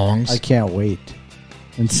favorite songs? I can't wait.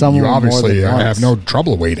 And some you of them obviously more than once. have no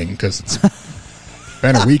trouble waiting because it's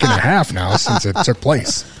been a week and a half now since it took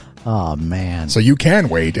place. Oh, man. So you can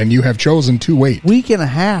wait, and you have chosen to wait. Week and a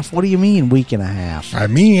half? What do you mean, week and a half? I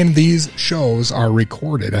mean, these shows are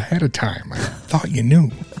recorded ahead of time. I thought you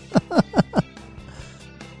knew.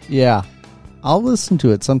 Yeah. I'll listen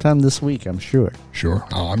to it sometime this week, I'm sure. Sure.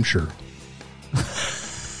 Oh, I'm sure.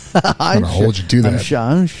 I'm going to hold you to that.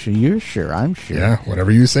 I'm sure. You're sure. I'm sure. Yeah,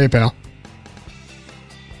 whatever you say, pal.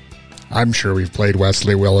 I'm sure we've played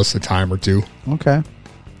Wesley Willis a time or two. Okay.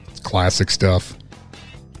 It's classic stuff.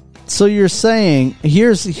 So you're saying,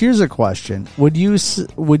 here's a question. Would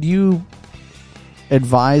you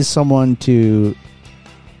advise someone to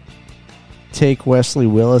take Wesley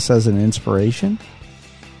Willis as an inspiration?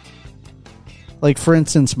 Like, for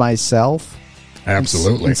instance, myself.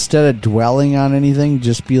 Absolutely. Instead of dwelling on anything,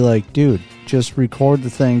 just be like, dude, just record the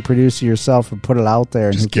thing, produce it yourself, and put it out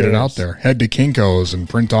there. Just get it out there. Head to Kinko's and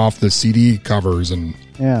print off the CD covers and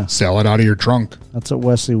sell it out of your trunk. That's what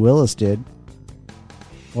Wesley Willis did.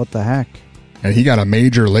 What the heck? And he got a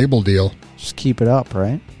major label deal. Just keep it up,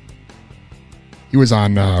 right? He was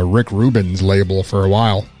on Rick Rubin's label for a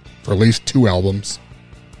while, for at least 2 albums.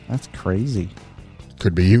 That's crazy.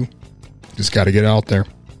 Could be you. Just got to get out there.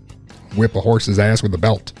 Whip a horse's ass with a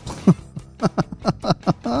belt.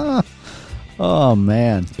 Oh,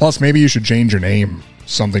 man. Plus, maybe you should change your name.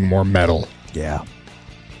 Something more metal. Yeah.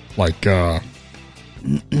 Like,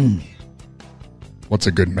 what's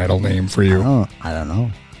a good metal name for you? I don't know.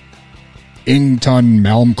 Ington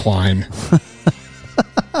Malmklein.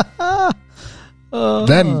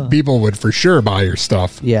 Then people would for sure buy your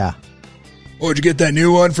stuff. Yeah. Oh, did you get that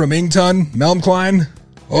new one from Ington Malmklein?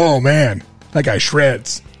 Oh, man. That guy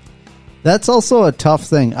shreds. That's also a tough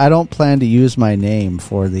thing. I don't plan to use my name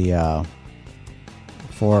for the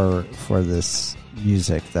for this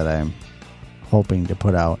music that I'm hoping to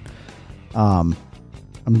put out. I'm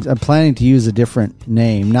planning to use a different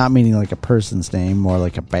name, not meaning like a person's name, more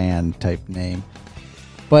like a band type name.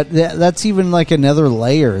 But that's even like another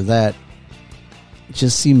layer that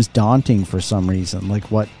just seems daunting for some reason.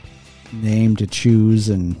 Like what name to choose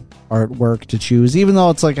and artwork to choose, even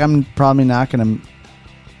though it's like I'm probably not going to.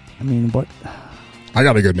 I mean, what? I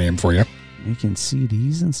got a good name for you. Making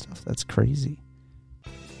CDs and stuff? That's crazy.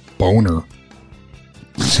 Boner.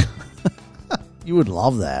 You would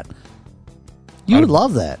love that. You would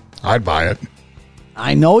love that. I'd buy it.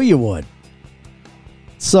 I know you would.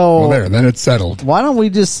 So Well, then it's settled. why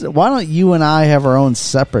don't you and I have our own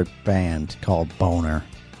separate band called Boner?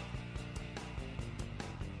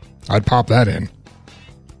 I'd pop that in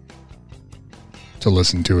to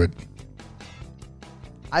listen to it.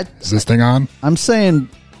 Is this thing on? I'm saying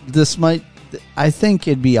I think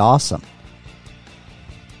it'd be awesome.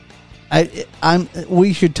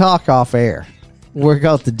 We should talk off air. Work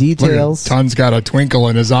out the details. Ton's got a twinkle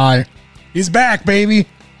in his eye. He's back, baby.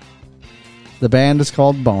 The band is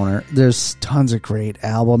called Boner. There's tons of great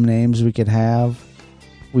album names we could have.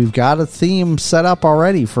 We've got a theme set up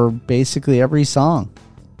already for basically every song.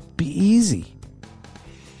 Be easy.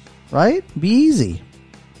 Right? Be easy.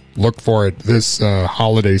 Look for it this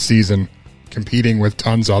holiday season, competing with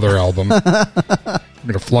Ton's other album. I'm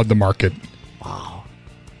going to flood the market. Wow.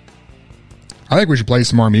 I think we should play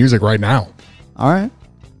some more music right now. All right.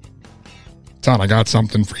 Ton, I got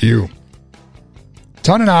something for you.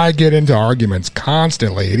 Ton and I get into arguments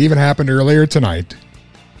constantly. It even happened earlier tonight,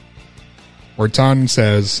 where Ton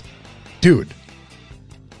says, dude,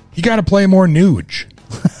 you got to play more Nuge.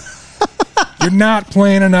 You're not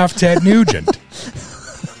playing enough Ted Nugent.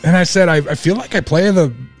 And I said, I feel like I play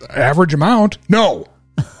the average amount. No.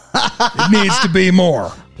 It needs to be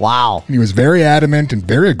more. Wow. And he was very adamant and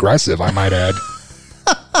very aggressive, I might add.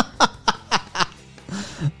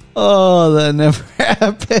 Oh, that never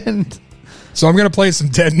happened. So I'm going to play some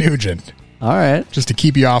Ted Nugent. All right. Just to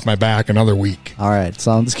keep you off my back another week. All right.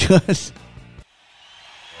 Sounds good.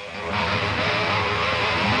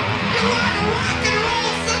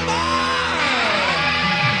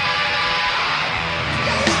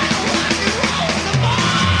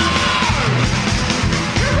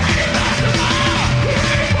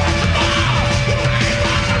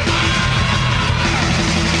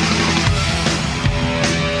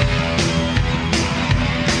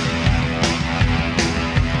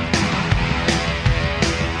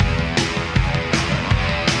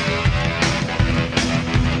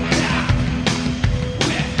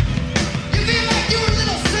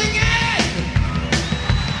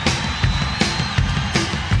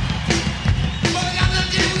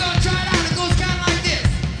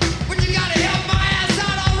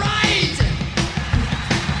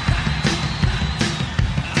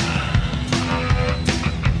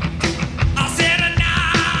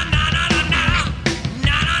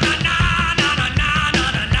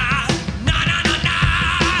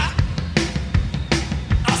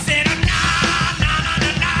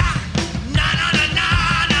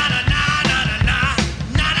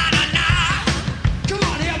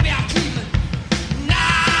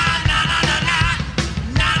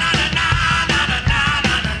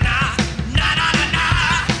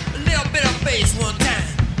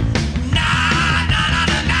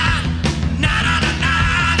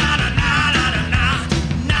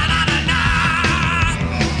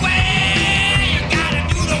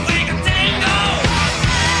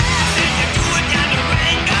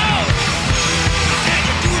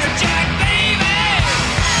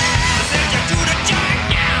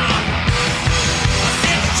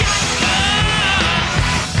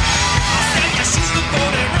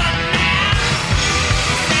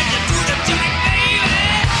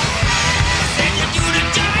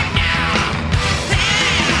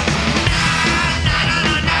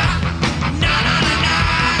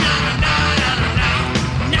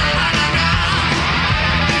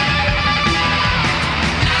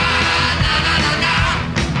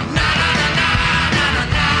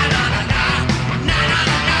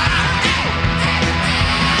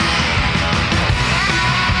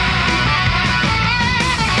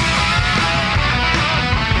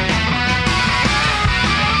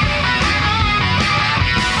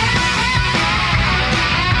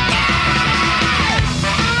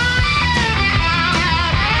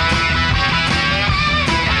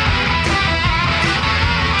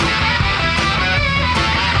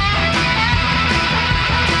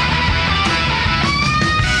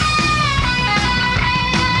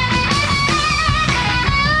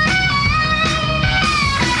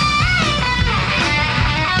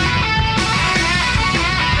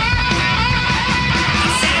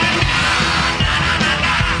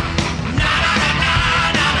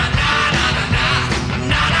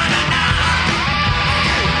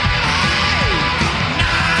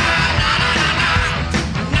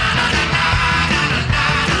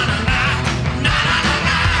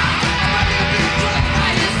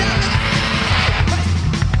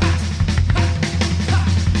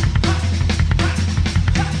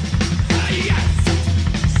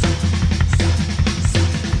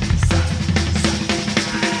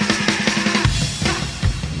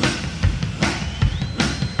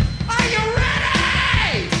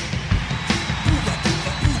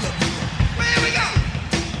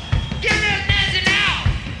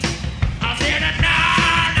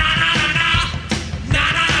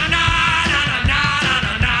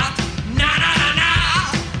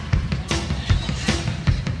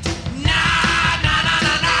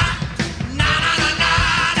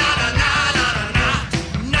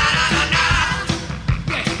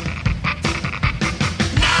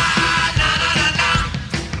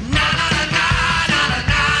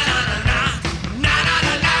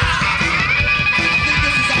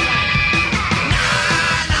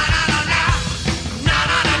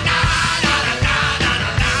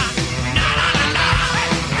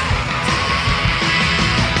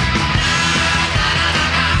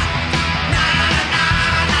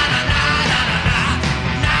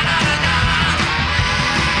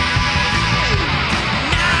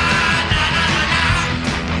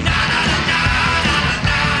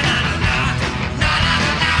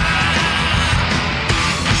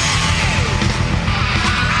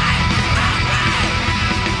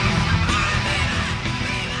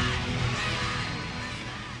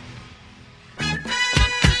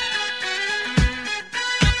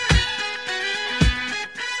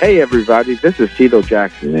 Hey everybody, this is Tito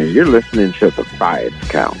Jackson, and you're listening to the 5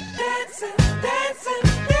 Count.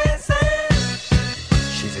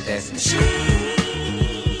 She's a dancing machine.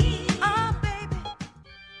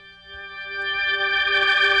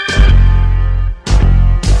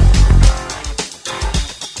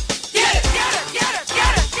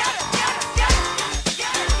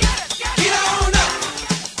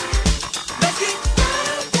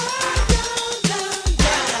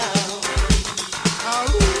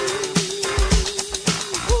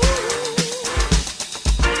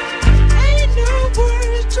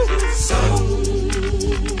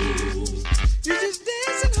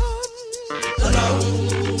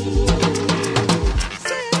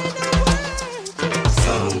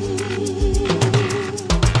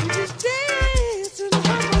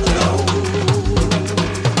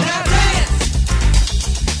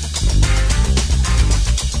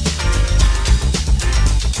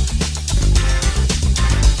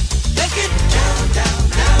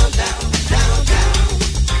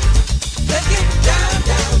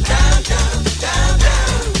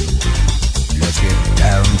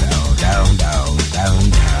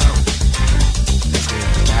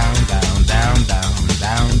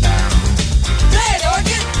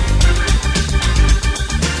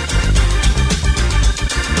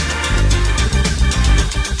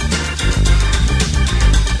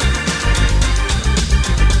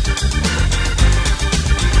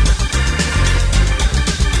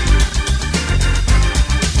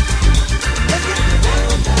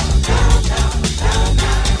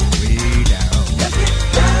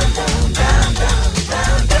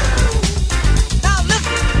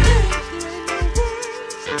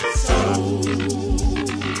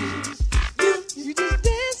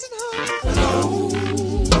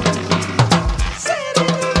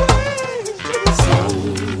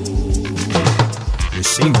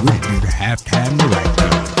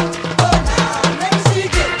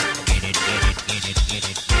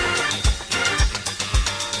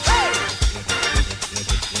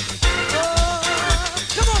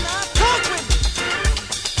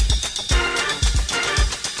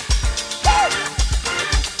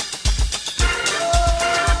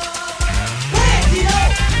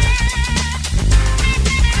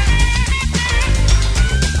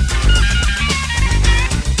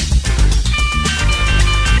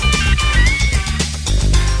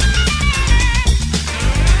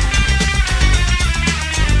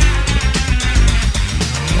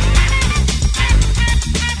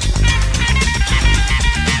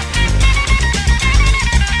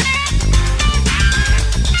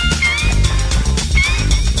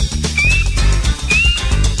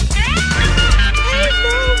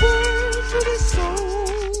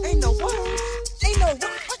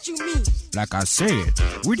 Like I said,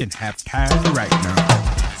 we didn't have time to write now.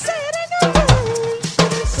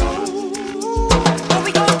 What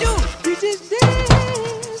we gonna do? We just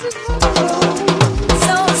dance and hold.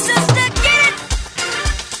 So sister, get it.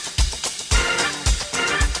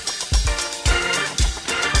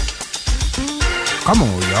 Come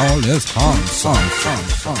on, y'all, let's fun.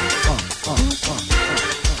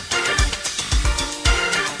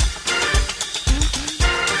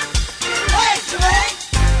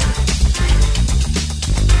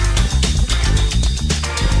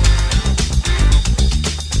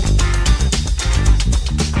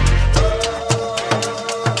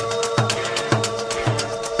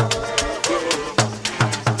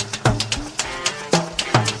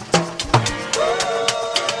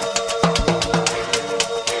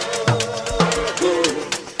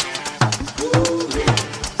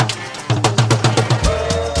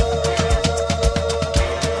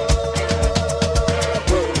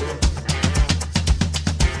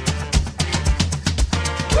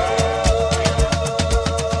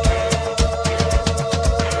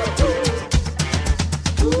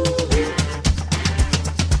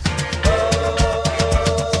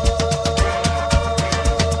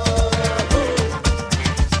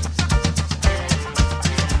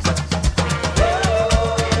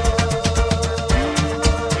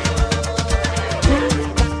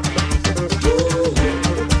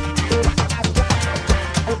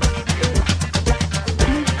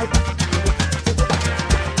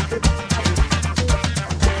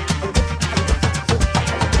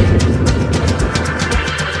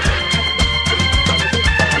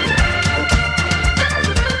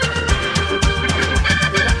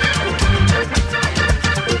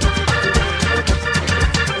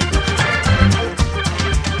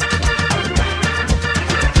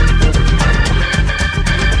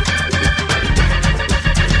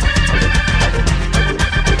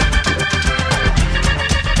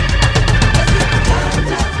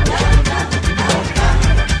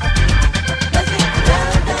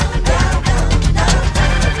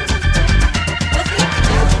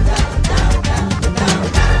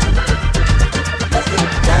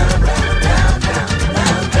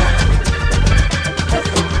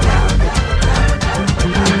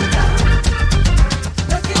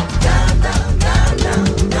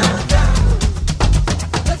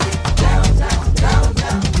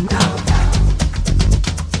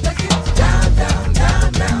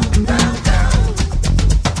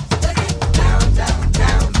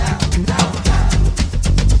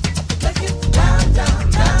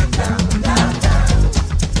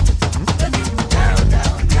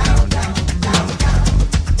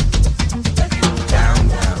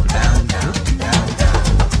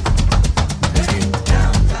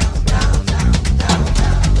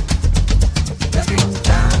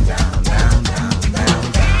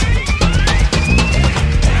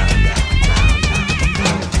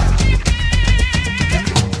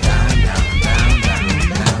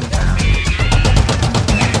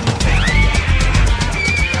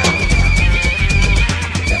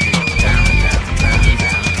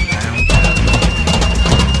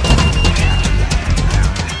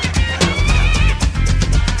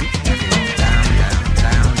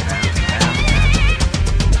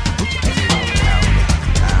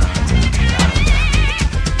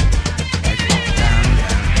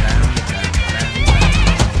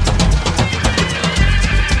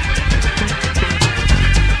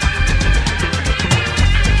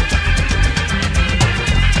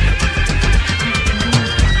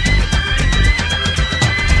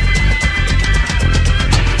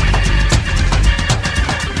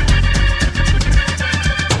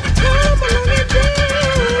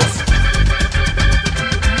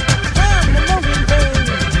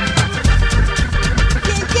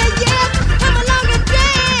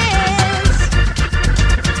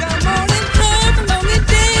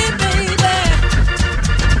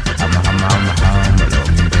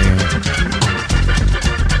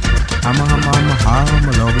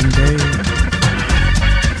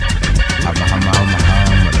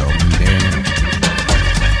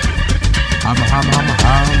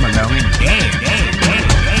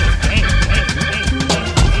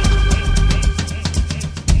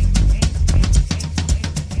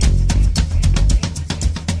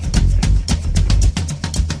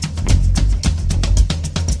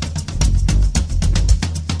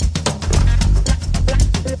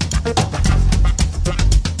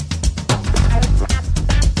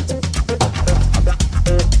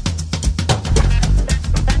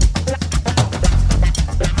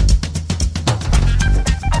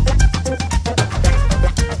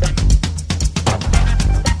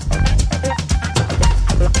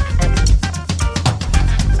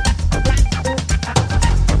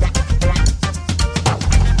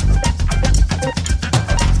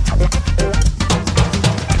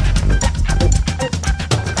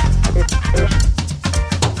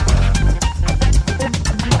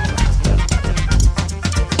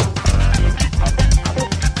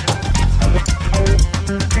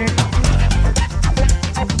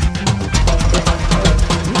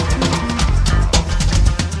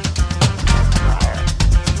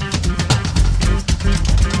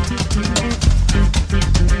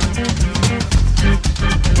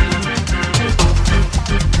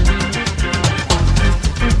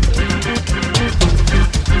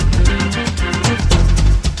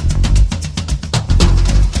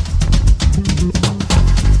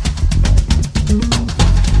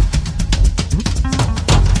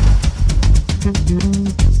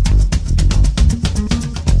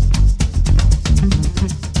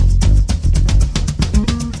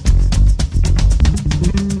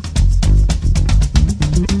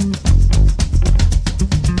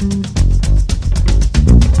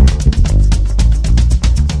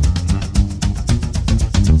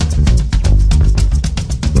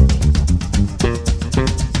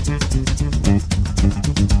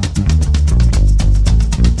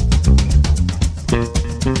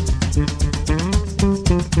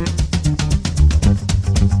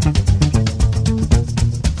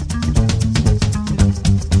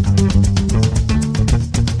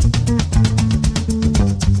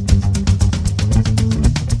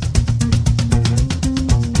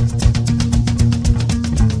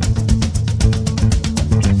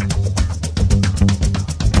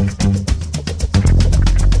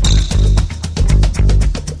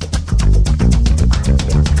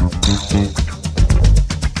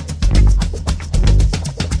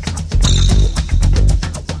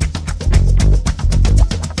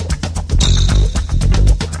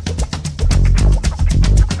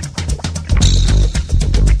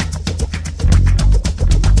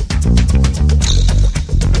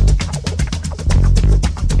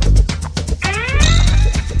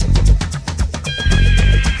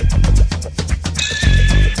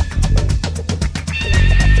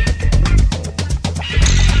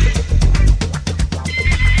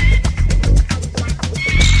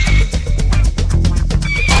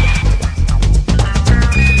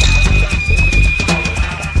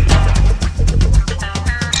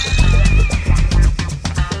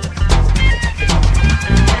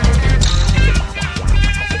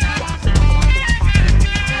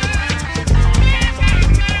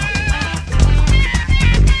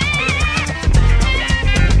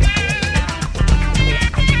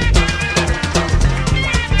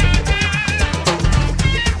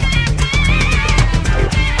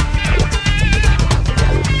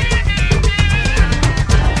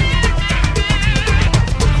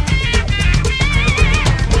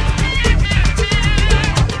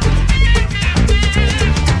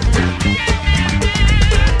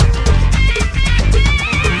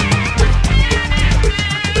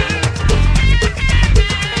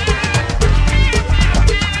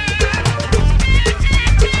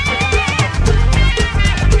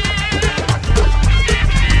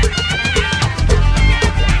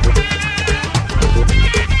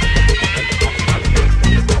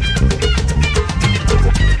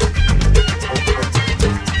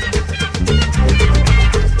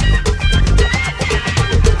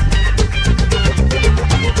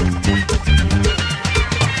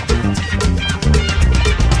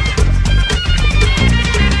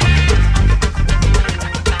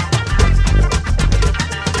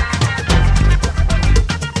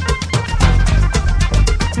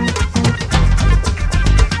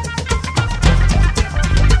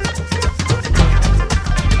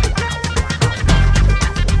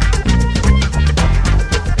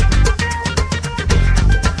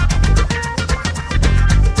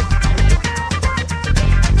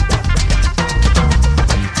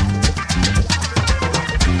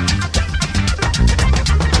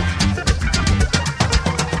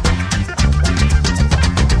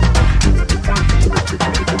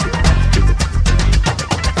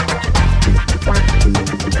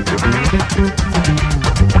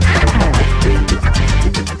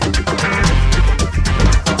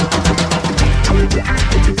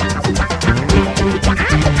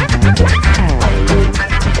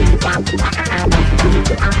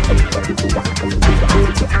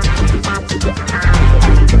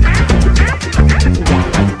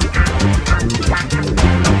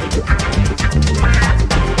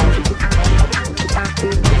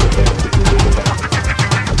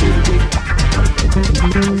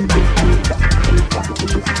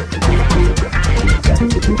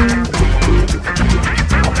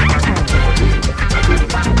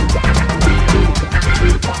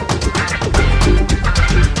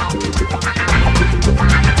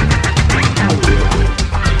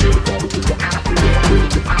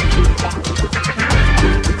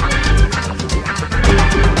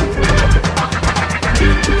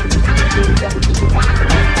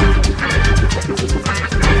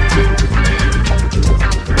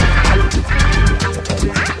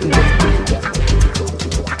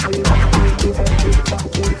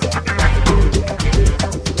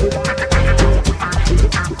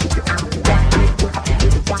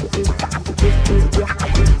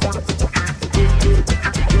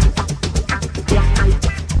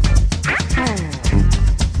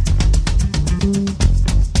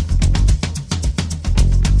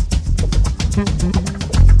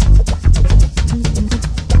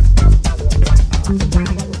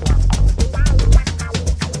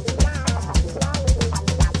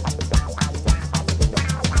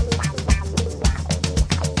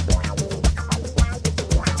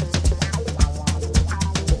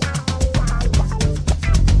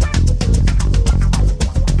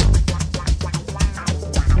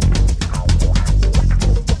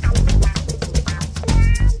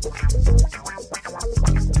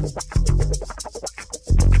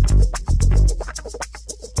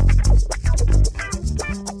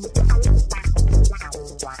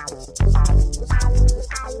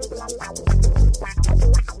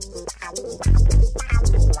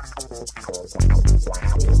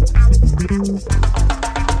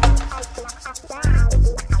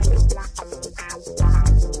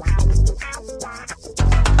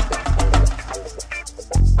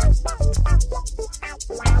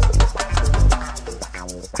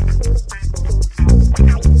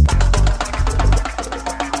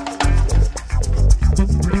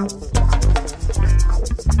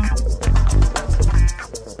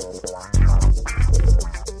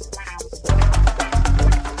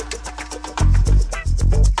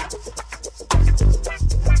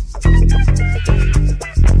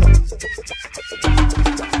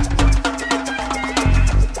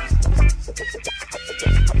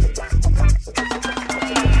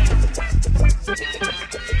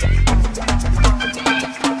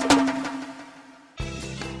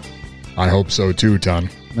 I hope so too, Ton.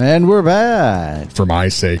 And we're back. For my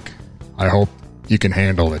sake, I hope you can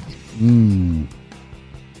handle it.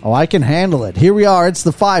 Oh, I can handle it. Here we are. It's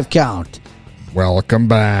the 5 count. Welcome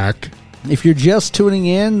back. If you're just tuning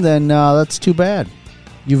in, then that's too bad.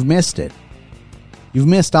 You've missed it. You've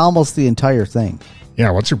missed almost the entire thing.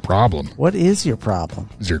 Yeah, what's your problem? What is your problem?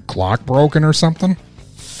 Is your clock broken or something?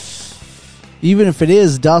 Even if it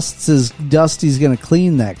is, Dusty's going to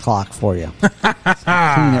clean that clock for you. Clean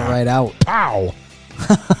it right out. Pow!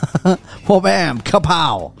 Well, bam,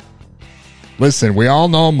 kapow. Listen, we all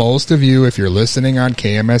know most of you, if you're listening on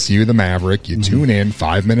KMSU The Maverick, you tune in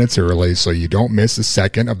 5 minutes early so you don't miss a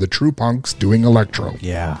second of the true punks doing electro.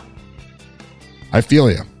 Yeah. I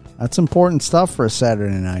feel you. That's important stuff for a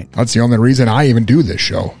Saturday night. That's the only reason I even do this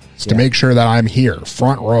show, is to make sure that I'm here,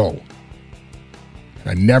 front row.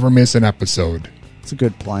 I never miss an episode. It's a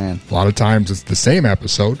good plan. A lot of times it's the same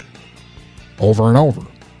episode over and over.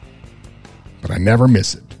 But I never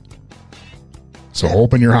miss it. So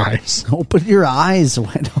open your eyes. Open your eyes,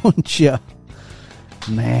 why don't you?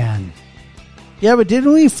 Man. Yeah, but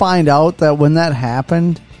didn't we find out that when that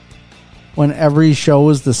happened, when every show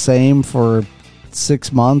was the same for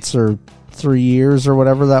 6 months or 3 years or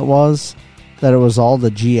whatever that was, that it was all the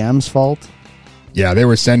GM's fault? Yeah, they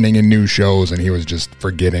were sending in new shows and he was just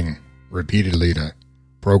forgetting repeatedly to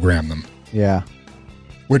program them. Yeah.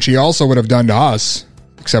 Which he also would have done to us,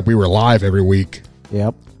 except we were live every week.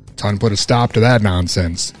 Yep. Ton put a stop to that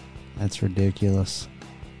nonsense. That's ridiculous.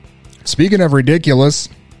 Speaking of ridiculous,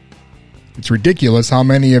 it's ridiculous how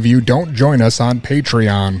many of you don't join us on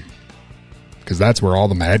Patreon, because that's where all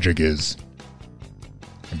the magic is.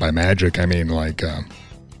 And by magic, I mean like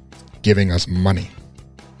giving us money.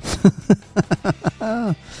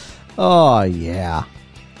 Oh, yeah.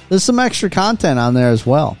 There's some extra content on there as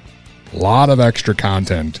well. A lot of extra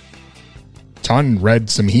content. Ton read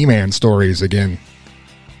some He-Man stories again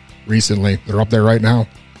recently. They're up there right now.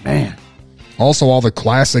 Man. Also, all the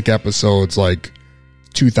classic episodes like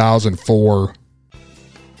 2004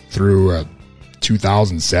 through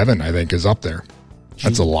 2007, I think, is up there.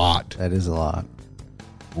 That's a lot. That is a lot.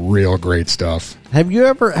 Real great stuff.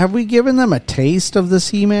 Have we given them a taste of this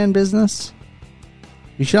He-Man business?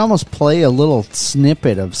 You should almost play a little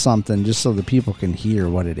snippet of something just so the people can hear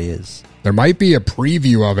what it is. There might be a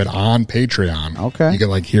preview of it on Patreon. Okay. You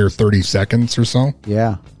can hear 30 seconds or so.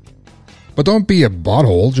 Yeah. But don't be a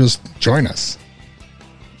butthole. Just join us.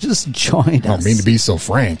 Just join us. I don't mean to be so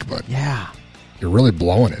frank, but yeah, you're really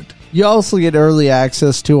blowing it. You also get early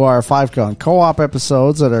access to our 5-count co-op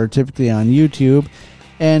episodes that are typically on YouTube.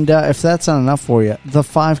 And if that's not enough for you, the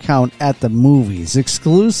 5-count at the movies,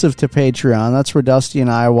 exclusive to Patreon. That's where Dusty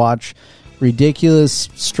and I watch ridiculous,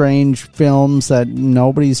 strange films that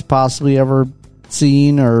nobody's possibly ever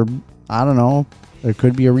seen, or I don't know. There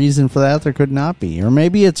could be a reason for that. There could not be. Or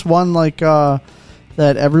maybe it's one like that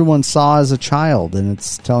everyone saw as a child, and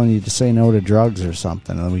it's telling you to say no to drugs or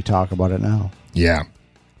something, and we talk about it now. Yeah.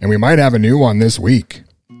 And we might have a new one this week,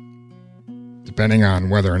 depending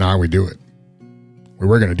on whether or not we do it. We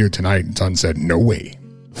were going to do it tonight, and Ton said, no way.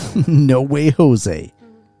 No way, Jose.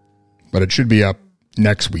 But it should be up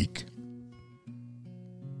next week.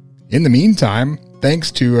 In the meantime, thanks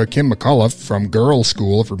to Kim McAuliffe from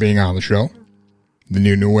Girlschool for being on the show. The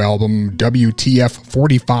new album, WTF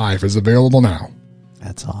 45, is available now.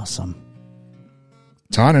 That's awesome.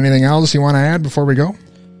 Ton, anything else you want to add before we go?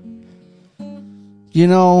 You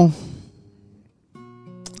know,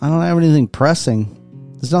 I don't have anything pressing.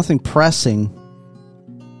 There's nothing pressing.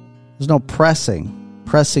 There's no pressing.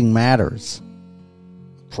 Pressing matters.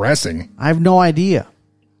 Pressing? I have no idea.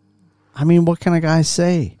 I mean, what can a guy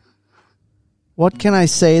say? What can I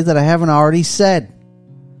say that I haven't already said?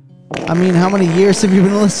 I mean, how many years have you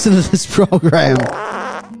been listening to this program?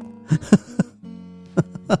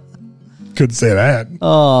 Could say that.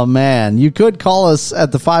 Oh, man. You could call us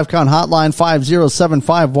at the 5-count hotline,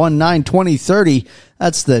 507-519-2030.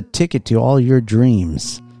 That's the ticket to all your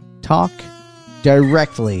dreams. Talk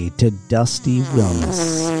directly to Dusty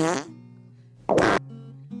Wilmus.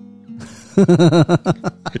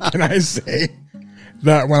 Can I say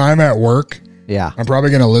that when I'm at work, yeah, I'm probably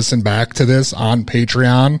going to listen back to this on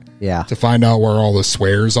Patreon, yeah, to find out where all the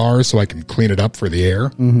swears are so I can clean it up for the air.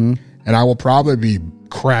 Mm-hmm. And I will probably be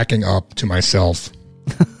cracking up to myself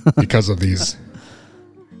because of these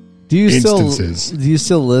instances. Do you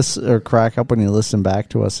still listen or crack up when you listen back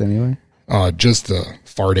to us anyway? Just the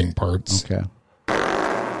farting parts. Okay.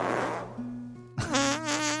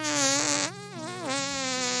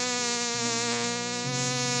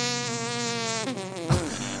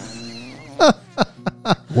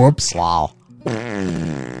 Whoops. Wow.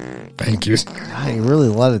 Thank you. I really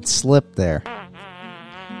let it slip there.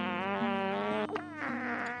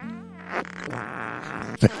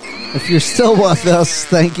 If you're still with us,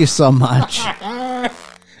 thank you so much. Hey,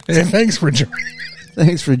 thanks for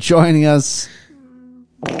joining us.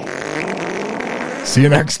 See you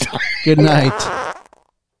next time. Good night.